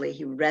lovely.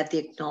 He read the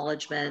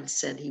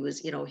acknowledgements, and he was,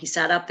 he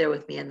sat up there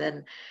with me. And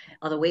then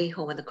on the way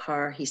home in the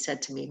car, he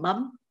said to me,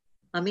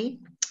 Mommy,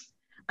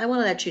 I want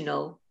to let you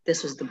know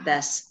this was the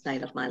best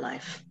night of my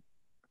life.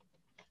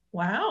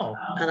 Wow.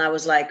 And I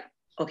was like,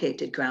 okay,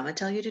 did Grandma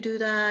tell you to do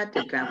that?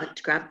 Did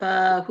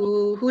Grandpa,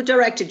 who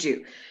directed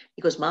you?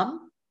 He goes,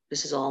 Mom,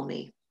 this is all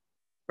me.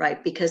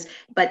 Right?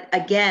 But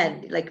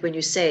again, like when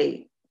you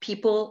say,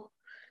 people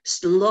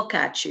look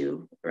at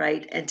you,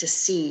 right? And to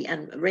see,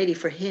 and really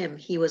for him,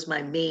 he was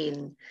my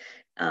main,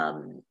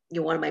 one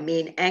of my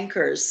main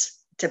anchors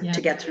to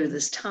get through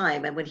this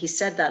time. And when he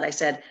said that, I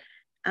said,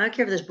 I don't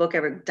care if this book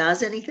ever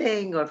does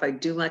anything or if I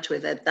do much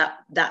with it.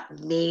 That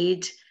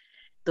made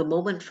the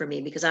moment for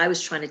me, because I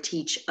was trying to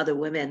teach other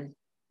women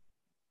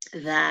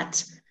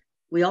that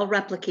we all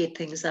replicate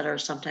things that are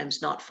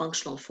sometimes not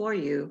functional for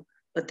you,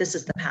 but this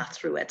is the path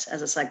through it.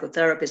 As a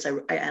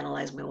psychotherapist, I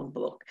analyze my own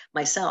book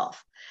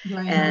myself.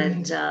 Right.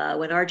 And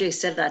when RJ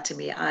said that to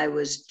me, I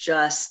was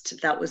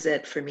just, that was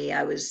it for me.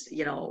 I was,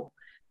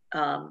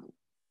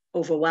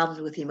 overwhelmed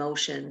with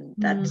emotion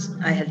that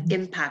I had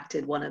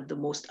impacted one of the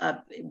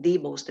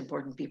most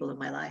important people in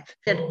my life.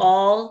 It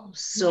all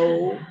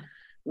so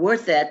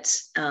worth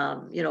it,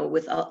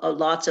 with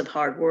lots of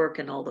hard work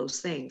and all those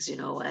things,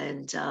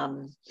 and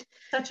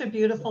such a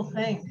beautiful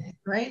thing,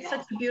 right?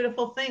 Such a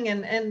beautiful thing.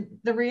 And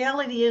the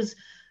reality is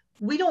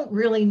we don't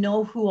really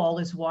know who all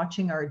is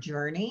watching our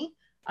journey.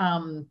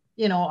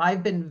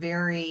 I've been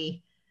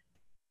very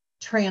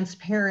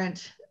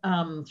transparent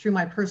through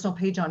my personal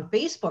page on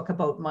Facebook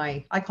about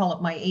I call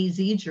it my AZ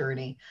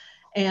journey.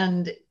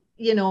 And,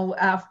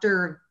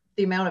 after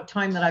the amount of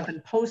time that I've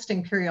been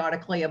posting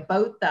periodically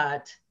about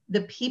that,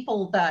 the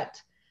people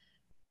that,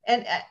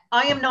 and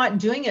I am not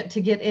doing it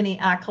to get any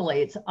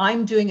accolades.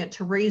 I'm doing it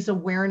to raise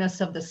awareness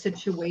of the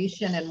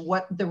situation and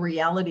what the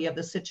reality of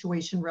the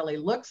situation really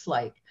looks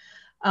like.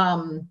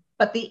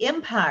 But the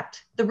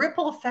impact, the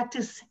ripple effect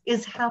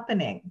is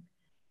happening,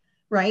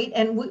 right?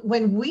 And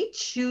when we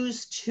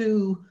choose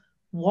to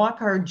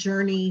walk our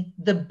journey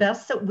the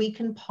best that we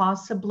can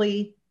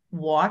possibly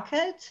walk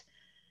it,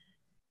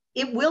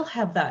 it will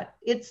have that.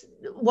 It's,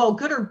 well,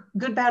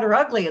 good, bad, or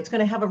ugly, it's going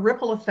to have a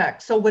ripple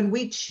effect. So when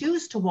we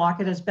choose to walk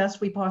it as best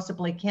we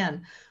possibly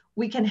can,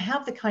 we can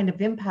have the kind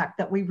of impact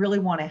that we really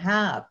want to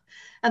have.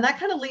 And that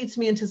kind of leads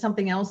me into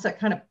something else that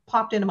kind of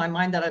popped into my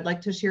mind that I'd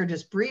like to share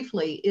just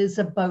briefly, is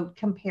about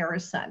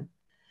comparison.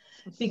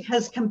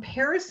 Because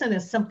comparison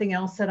is something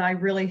else that I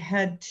really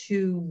had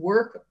to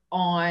work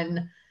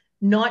on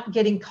not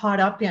getting caught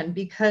up in,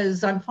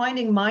 because I'm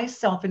finding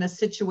myself in a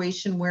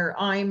situation where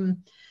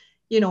I'm,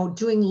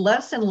 doing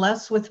less and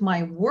less with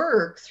my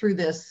work through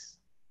this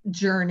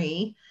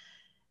journey.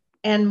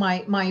 And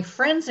my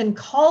friends and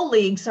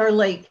colleagues are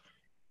like,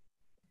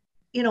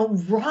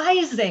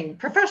 rising,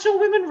 professional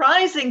women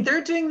rising,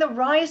 they're doing the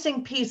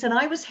rising piece. And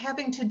I was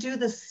having to do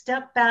the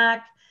step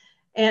back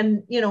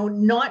and,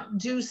 not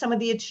do some of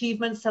the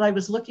achievements that I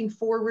was looking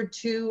forward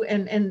to,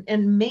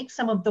 and make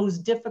some of those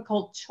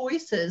difficult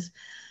choices.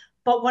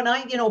 But when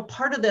I,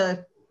 part of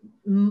the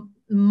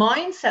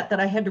mindset that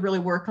I had to really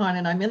work on,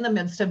 and I'm in the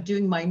midst of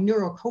doing my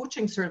neuro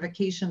coaching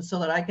certification so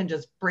that I can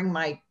just bring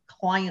my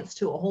clients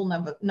to a whole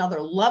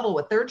another level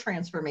with their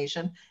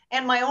transformation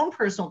and my own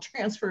personal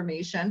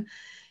transformation,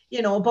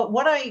 but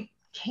what I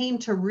came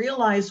to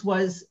realize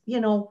was,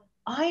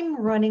 I'm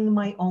running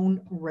my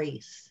own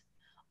race.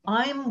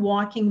 I'm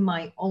walking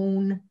my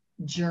own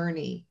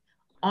journey.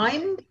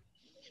 I'm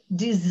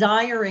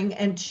desiring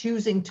and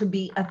choosing to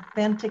be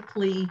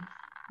authentically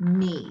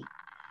me.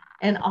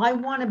 And I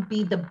want to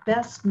be the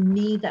best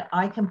me that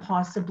I can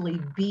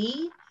possibly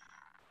be.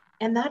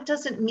 And that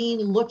doesn't mean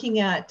looking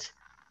at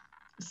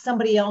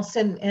somebody else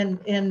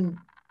and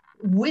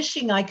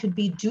wishing I could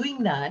be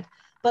doing that,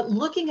 but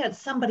looking at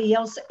somebody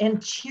else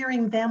and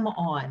cheering them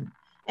on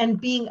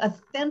and being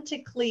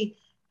authentically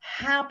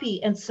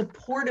happy and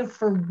supportive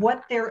for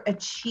what they're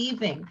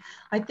achieving.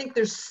 I think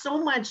there's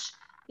so much,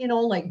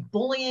 like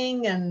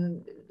bullying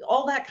and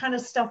all that kind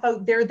of stuff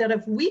out there, that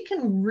if we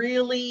can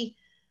really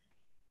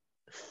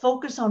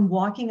focus on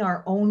walking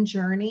our own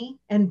journey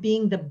and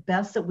being the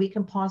best that we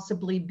can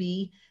possibly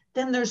be,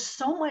 then there's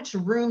so much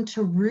room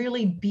to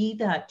really be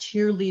that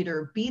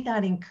cheerleader, be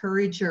that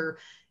encourager,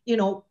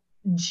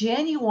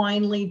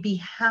 genuinely be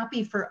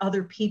happy for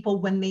other people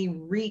when they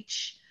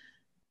reach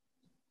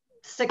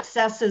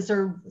successes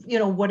or,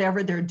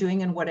 whatever they're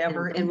doing in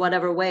whatever. In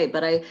whatever way.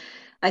 But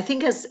I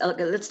think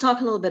let's talk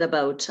a little bit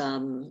about,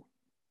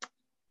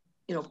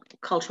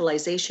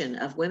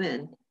 culturalization of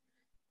women.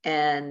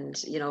 And,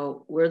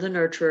 we're the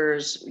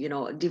nurturers,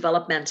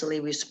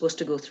 developmentally, we're supposed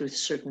to go through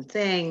certain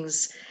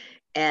things.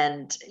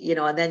 And,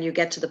 and then you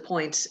get to the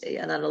point,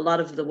 and then a lot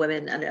of the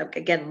women, and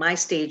again, my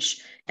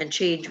stage and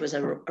change was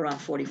around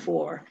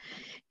 44.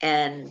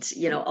 And,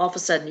 all of a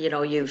sudden,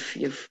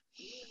 you've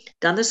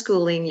done the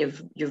schooling,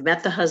 you've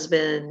met the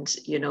husband,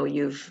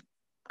 you've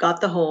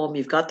got the home,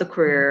 you've got the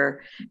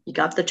career, you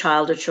got the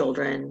child or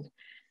children.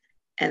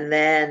 And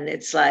then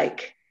it's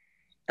like,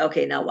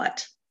 okay, now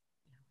what?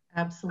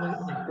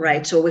 Absolutely.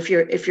 Right. So if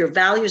your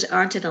values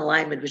aren't in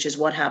alignment, which is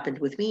what happened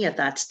with me at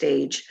that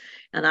stage,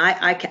 and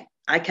I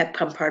kept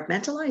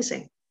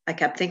compartmentalizing. I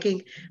kept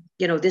thinking,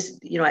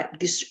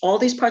 all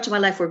these parts of my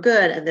life were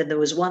good, and then there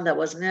was one that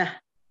wasn't.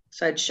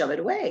 So I'd shove it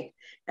away.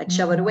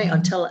 Until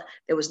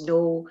there was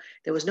no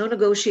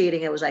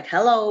negotiating. It was like,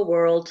 hello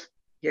world,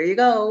 here you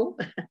go.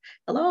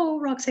 Hello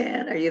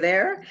Roxanne, are you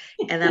there?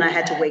 And then I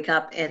had to wake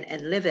up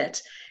and live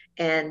it.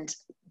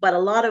 But a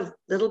lot of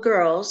little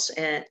girls,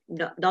 and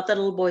not that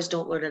little boys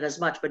don't learn it as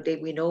much, but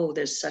we know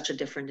there's such a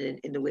difference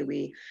in the way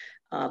we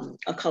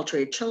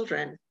acculturate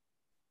children.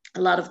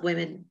 A lot of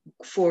women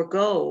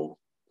forego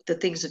the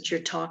things that you're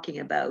talking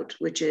about,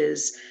 which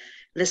is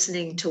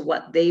listening to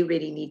what they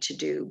really need to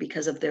do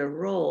because of their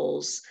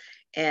roles.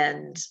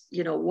 And,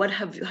 what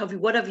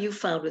have you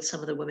found with some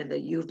of the women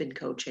that you've been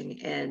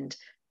coaching? And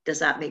does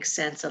that make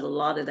sense that a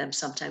lot of them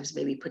sometimes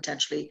maybe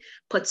potentially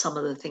put some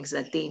of the things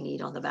that they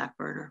need on the back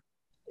burner?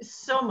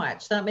 So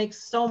much. That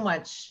makes so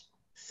much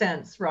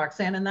sense,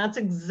 Roxanne. And that's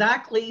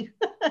exactly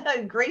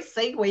a great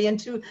segue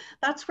into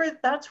that's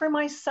where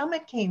my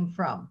summit came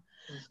from.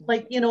 Mm-hmm.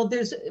 Like,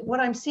 there's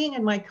what I'm seeing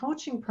in my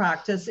coaching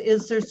practice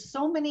is there's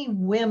so many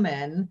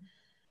women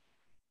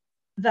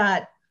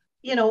that,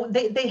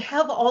 they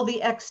have all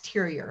the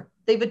exterior.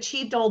 They've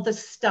achieved all the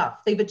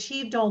stuff. They've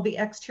achieved all the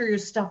exterior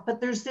stuff,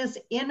 but there's this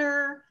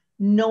inner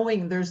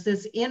knowing, there's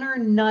this inner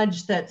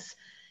nudge that's,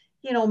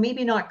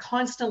 maybe not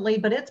constantly,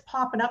 but it's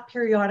popping up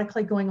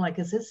periodically going like,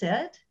 is this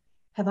it?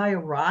 Have I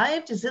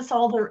arrived? Is this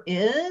all there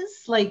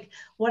is? Like,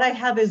 what I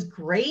have is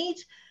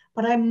great,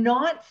 but I'm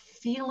not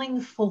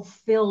feeling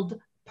fulfilled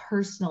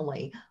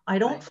personally. I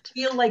don't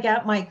feel like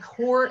at my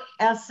core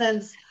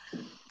essence,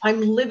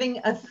 I'm living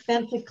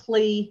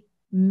authentically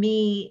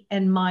me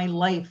and my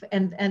life.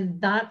 And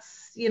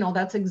that's,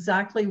 that's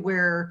exactly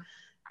where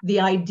the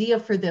idea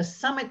for this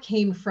summit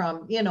came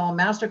from, a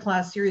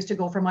masterclass series to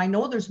go from, I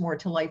know there's more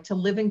to life, to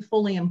living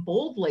fully and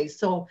boldly.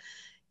 So,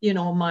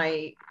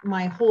 my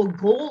whole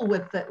goal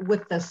with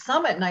the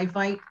summit, and I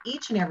invite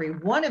each and every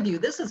one of you,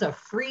 this is a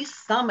free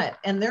summit,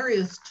 and there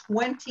is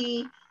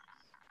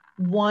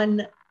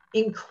 21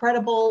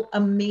 incredible,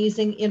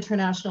 amazing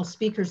international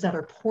speakers that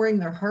are pouring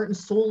their heart and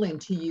soul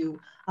into you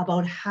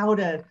about how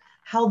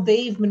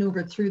they've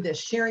maneuvered through this,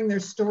 sharing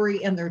their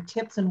story and their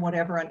tips and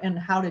whatever, and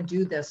how to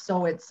do this.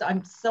 So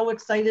I'm so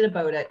excited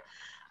about it.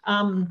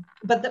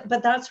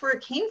 But that's where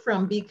it came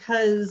from,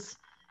 because,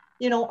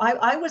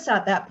 I was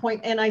at that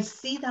point, and I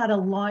see that a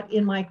lot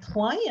in my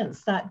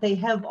clients, that they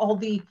have all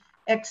the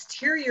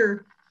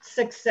exterior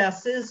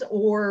successes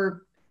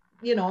or,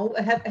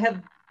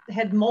 have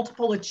had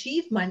multiple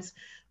achievements,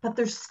 but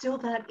there's still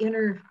that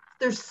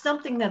there's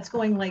something that's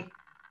going like,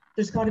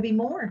 there's got to be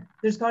more.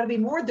 There's got to be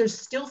more. There's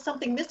still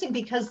something missing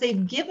because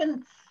they've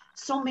given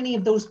so many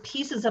of those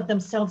pieces of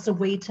themselves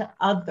away to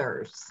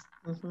others.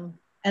 Mm-hmm.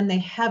 And they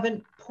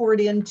haven't poured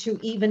into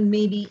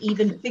maybe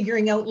even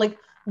figuring out, like,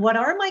 what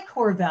are my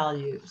core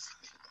values?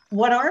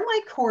 What are my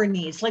core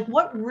needs? Like,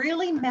 what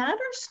really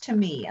matters to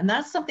me? And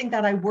that's something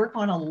that I work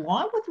on a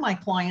lot with my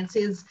clients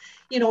is,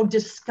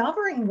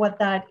 discovering what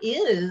that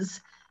is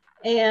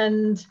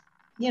and,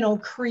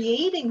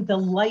 creating the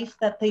life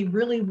that they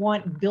really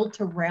want built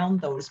around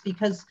those.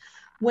 Because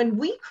when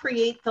we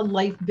create the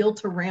life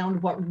built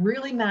around what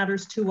really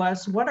matters to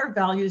us, what our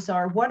values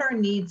are, what our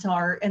needs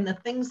are, and the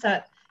things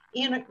that,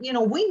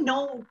 we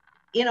know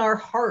in our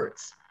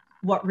hearts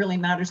what really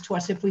matters to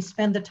us if we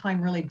spend the time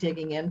really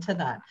digging into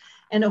that.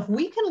 And if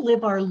we can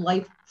live our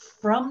life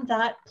from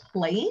that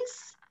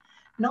place,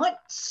 not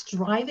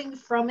striving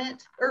from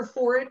it or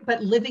for it,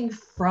 but living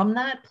from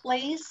that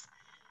place,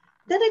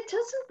 then it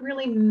doesn't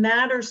really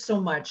matter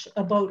so much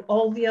about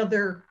all the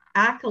other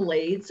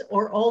accolades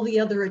or all the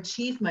other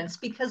achievements,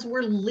 because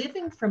we're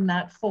living from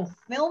that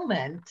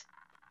fulfillment,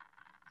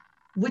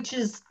 which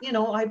is,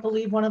 I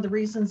believe one of the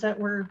reasons that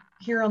we're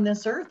here on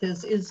this earth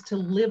is to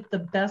live the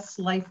best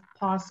life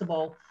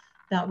possible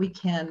that we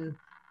can,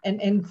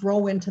 and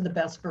grow into the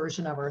best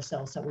version of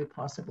ourselves that we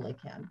possibly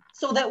can,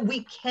 so that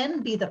we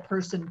can be the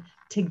person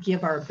to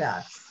give our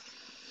best.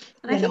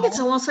 And I think it's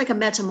almost like a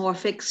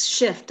metamorphic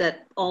shift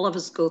that all of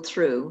us go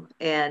through.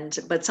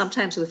 But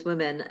sometimes with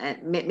women,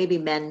 maybe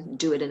men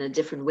do it in a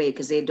different way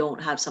because they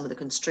don't have some of the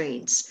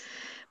constraints.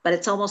 But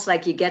it's almost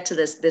like you get to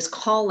this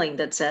calling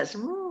that says,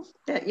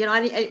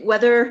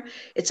 whether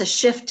it's a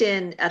shift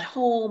at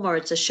home, or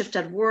it's a shift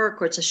at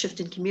work, or it's a shift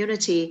in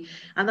community.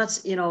 I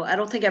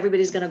don't think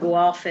everybody's going to go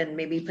off and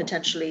maybe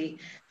potentially,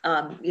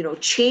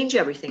 change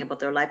everything about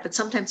their life. But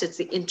sometimes it's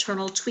the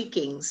internal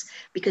tweakings,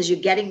 because you're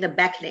getting the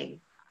beckoning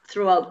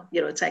throughout.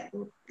 It's like,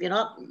 I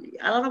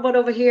don't know about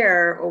over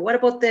here, or what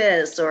about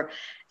this, or,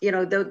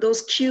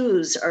 those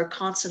cues are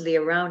constantly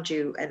around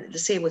you. And the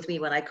same with me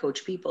when I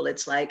coach people.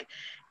 It's like,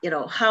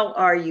 how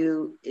are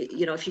you,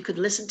 if you could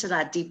listen to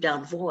that deep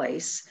down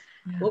voice,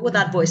 what would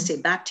that voice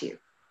say back to you?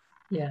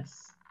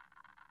 Yes.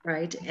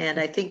 Right. And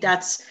I think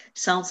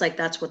sounds like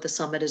that's what the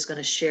summit is going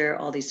to share,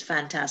 all these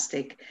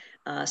fantastic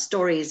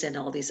stories and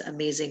all these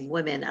amazing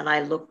women. And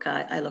I look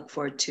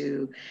forward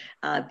to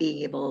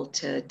being able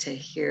to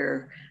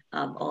hear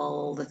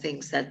all the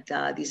things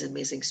that these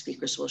amazing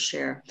speakers will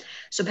share.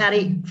 So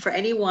Patty, for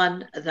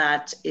anyone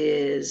that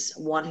is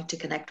wanting to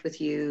connect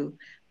with you,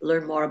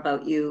 learn more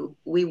about you,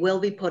 we will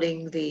be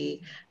putting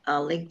the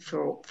link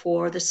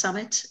for the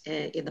summit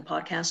in the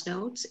podcast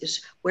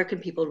notes. Where can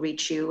people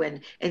reach you,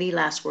 and any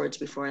last words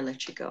before I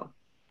let you go?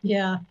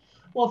 Yeah.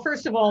 Well,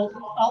 first of all,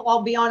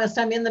 I'll be honest,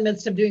 I'm in the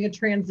midst of doing a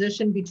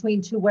transition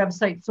between two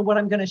websites. So what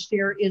I'm going to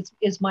share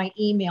is my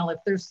email. If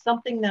there's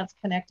something that's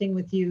connecting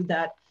with you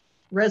that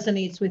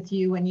resonates with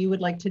you and you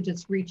would like to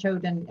just reach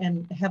out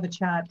and have a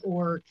chat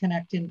or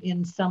connect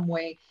in some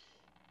way,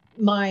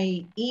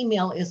 my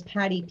email is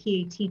Patti,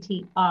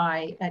 Patti,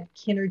 at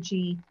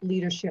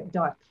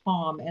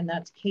kinergyleadership.com, and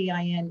that's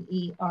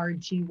KINERGY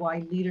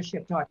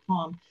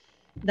leadership.com.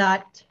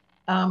 That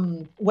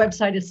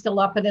website is still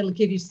up, and it'll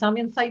give you some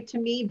insight to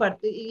me, but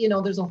you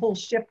know, there's a whole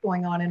shift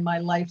going on in my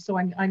life, so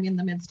I'm in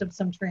the midst of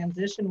some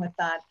transition with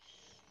that.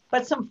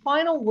 But some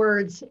final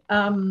words,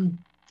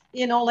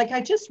 you know, like,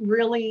 I just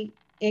really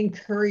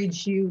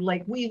encourage you,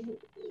 like,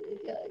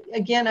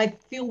 again, I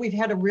feel we've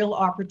had a real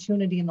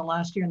opportunity in the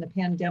last year in the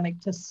pandemic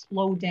to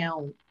slow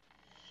down.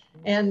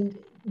 And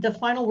the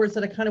final words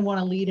that I kind of want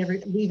to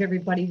leave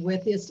everybody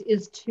with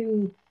is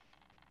to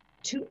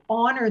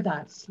honor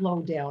that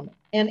slow down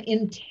and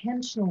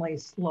intentionally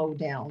slow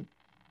down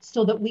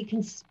so that we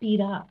can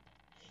speed up.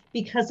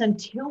 Because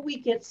until we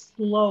get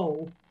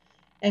slow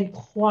and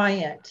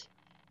quiet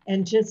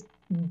and just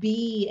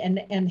be and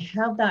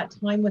have that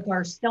time with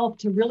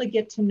ourselves to really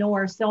get to know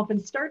ourselves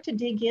and start to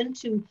dig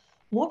into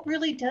what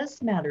really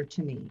does matter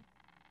to me.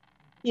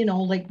 You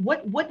know, like,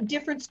 what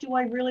difference do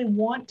I really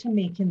want to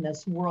make in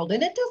this world?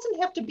 And it doesn't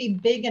have to be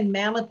big and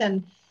mammoth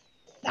and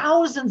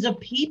thousands of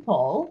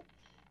people.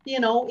 You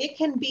know, it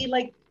can be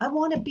like, I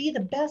want to be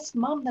the best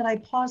mom that I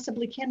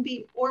possibly can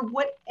be, or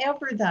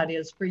whatever that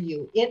is for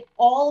you. It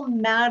all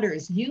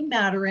matters. You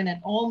matter, and it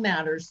all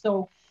matters.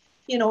 So,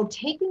 you know,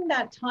 taking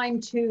that time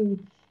to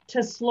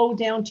slow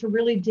down, to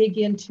really dig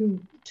into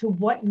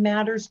what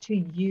matters to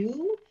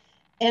you,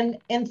 and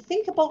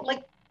think about,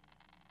 like,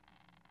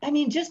 I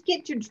mean, just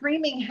get your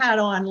dreaming hat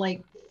on,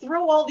 like,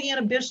 throw all the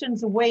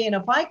inhibitions away. And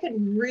if I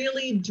could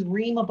really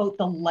dream about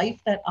the life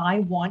that I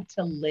want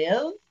to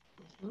live,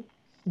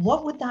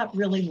 what would that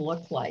really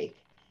look like?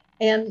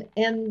 And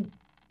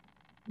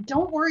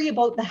don't worry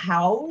about the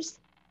hows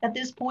at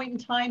this point in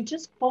time.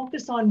 Just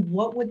focus on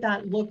what would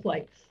that look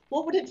like?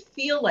 What would it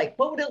feel like?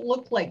 What would it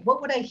look like?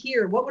 What would I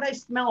hear? What would I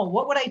smell?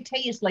 What would I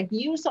taste? Like,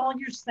 use all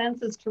your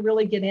senses to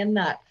really get in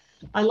that.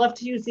 I love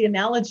to use the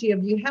analogy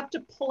of, you have to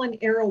pull an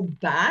arrow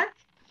back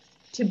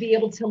to be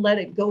able to let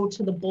it go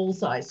to the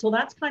bullseye. So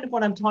that's kind of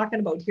what I'm talking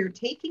about here,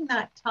 taking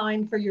that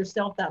time for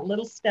yourself, that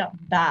little step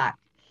back,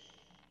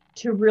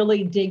 to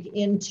really dig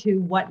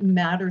into what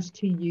matters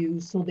to you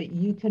so that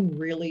you can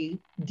really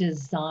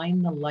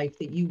design the life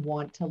that you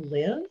want to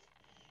live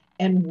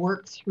and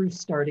work through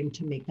starting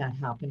to make that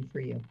happen for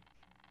you.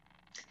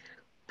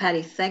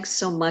 Patti, thanks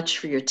so much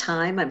for your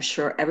time. I'm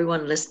sure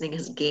everyone listening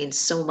has gained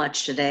so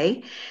much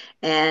today.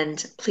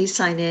 And please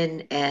sign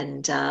in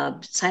and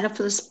sign up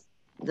for the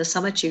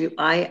summit.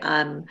 I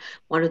am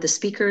one of the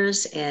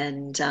speakers,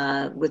 and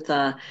with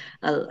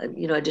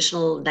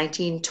additional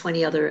 19,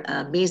 20 other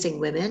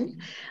amazing women.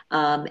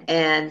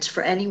 And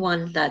for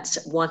anyone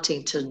that's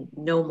wanting to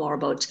know more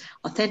about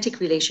authentic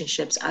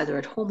relationships, either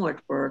at home or at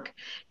work,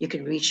 you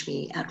can reach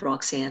me at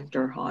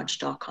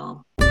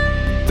roxannederhodge.com.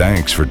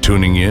 Thanks for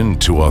tuning in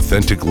to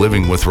Authentic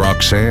Living with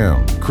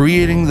Roxanne,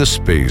 creating the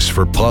space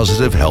for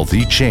positive,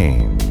 healthy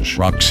change.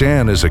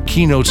 Roxanne is a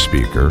keynote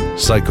speaker,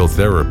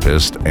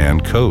 psychotherapist,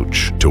 and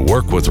coach. To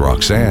work with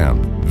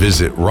Roxanne,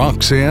 visit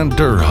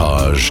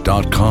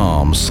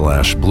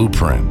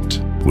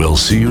roxannederhodge.com/blueprint. We'll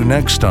see you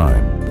next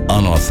time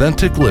on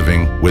Authentic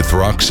Living with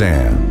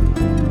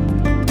Roxanne.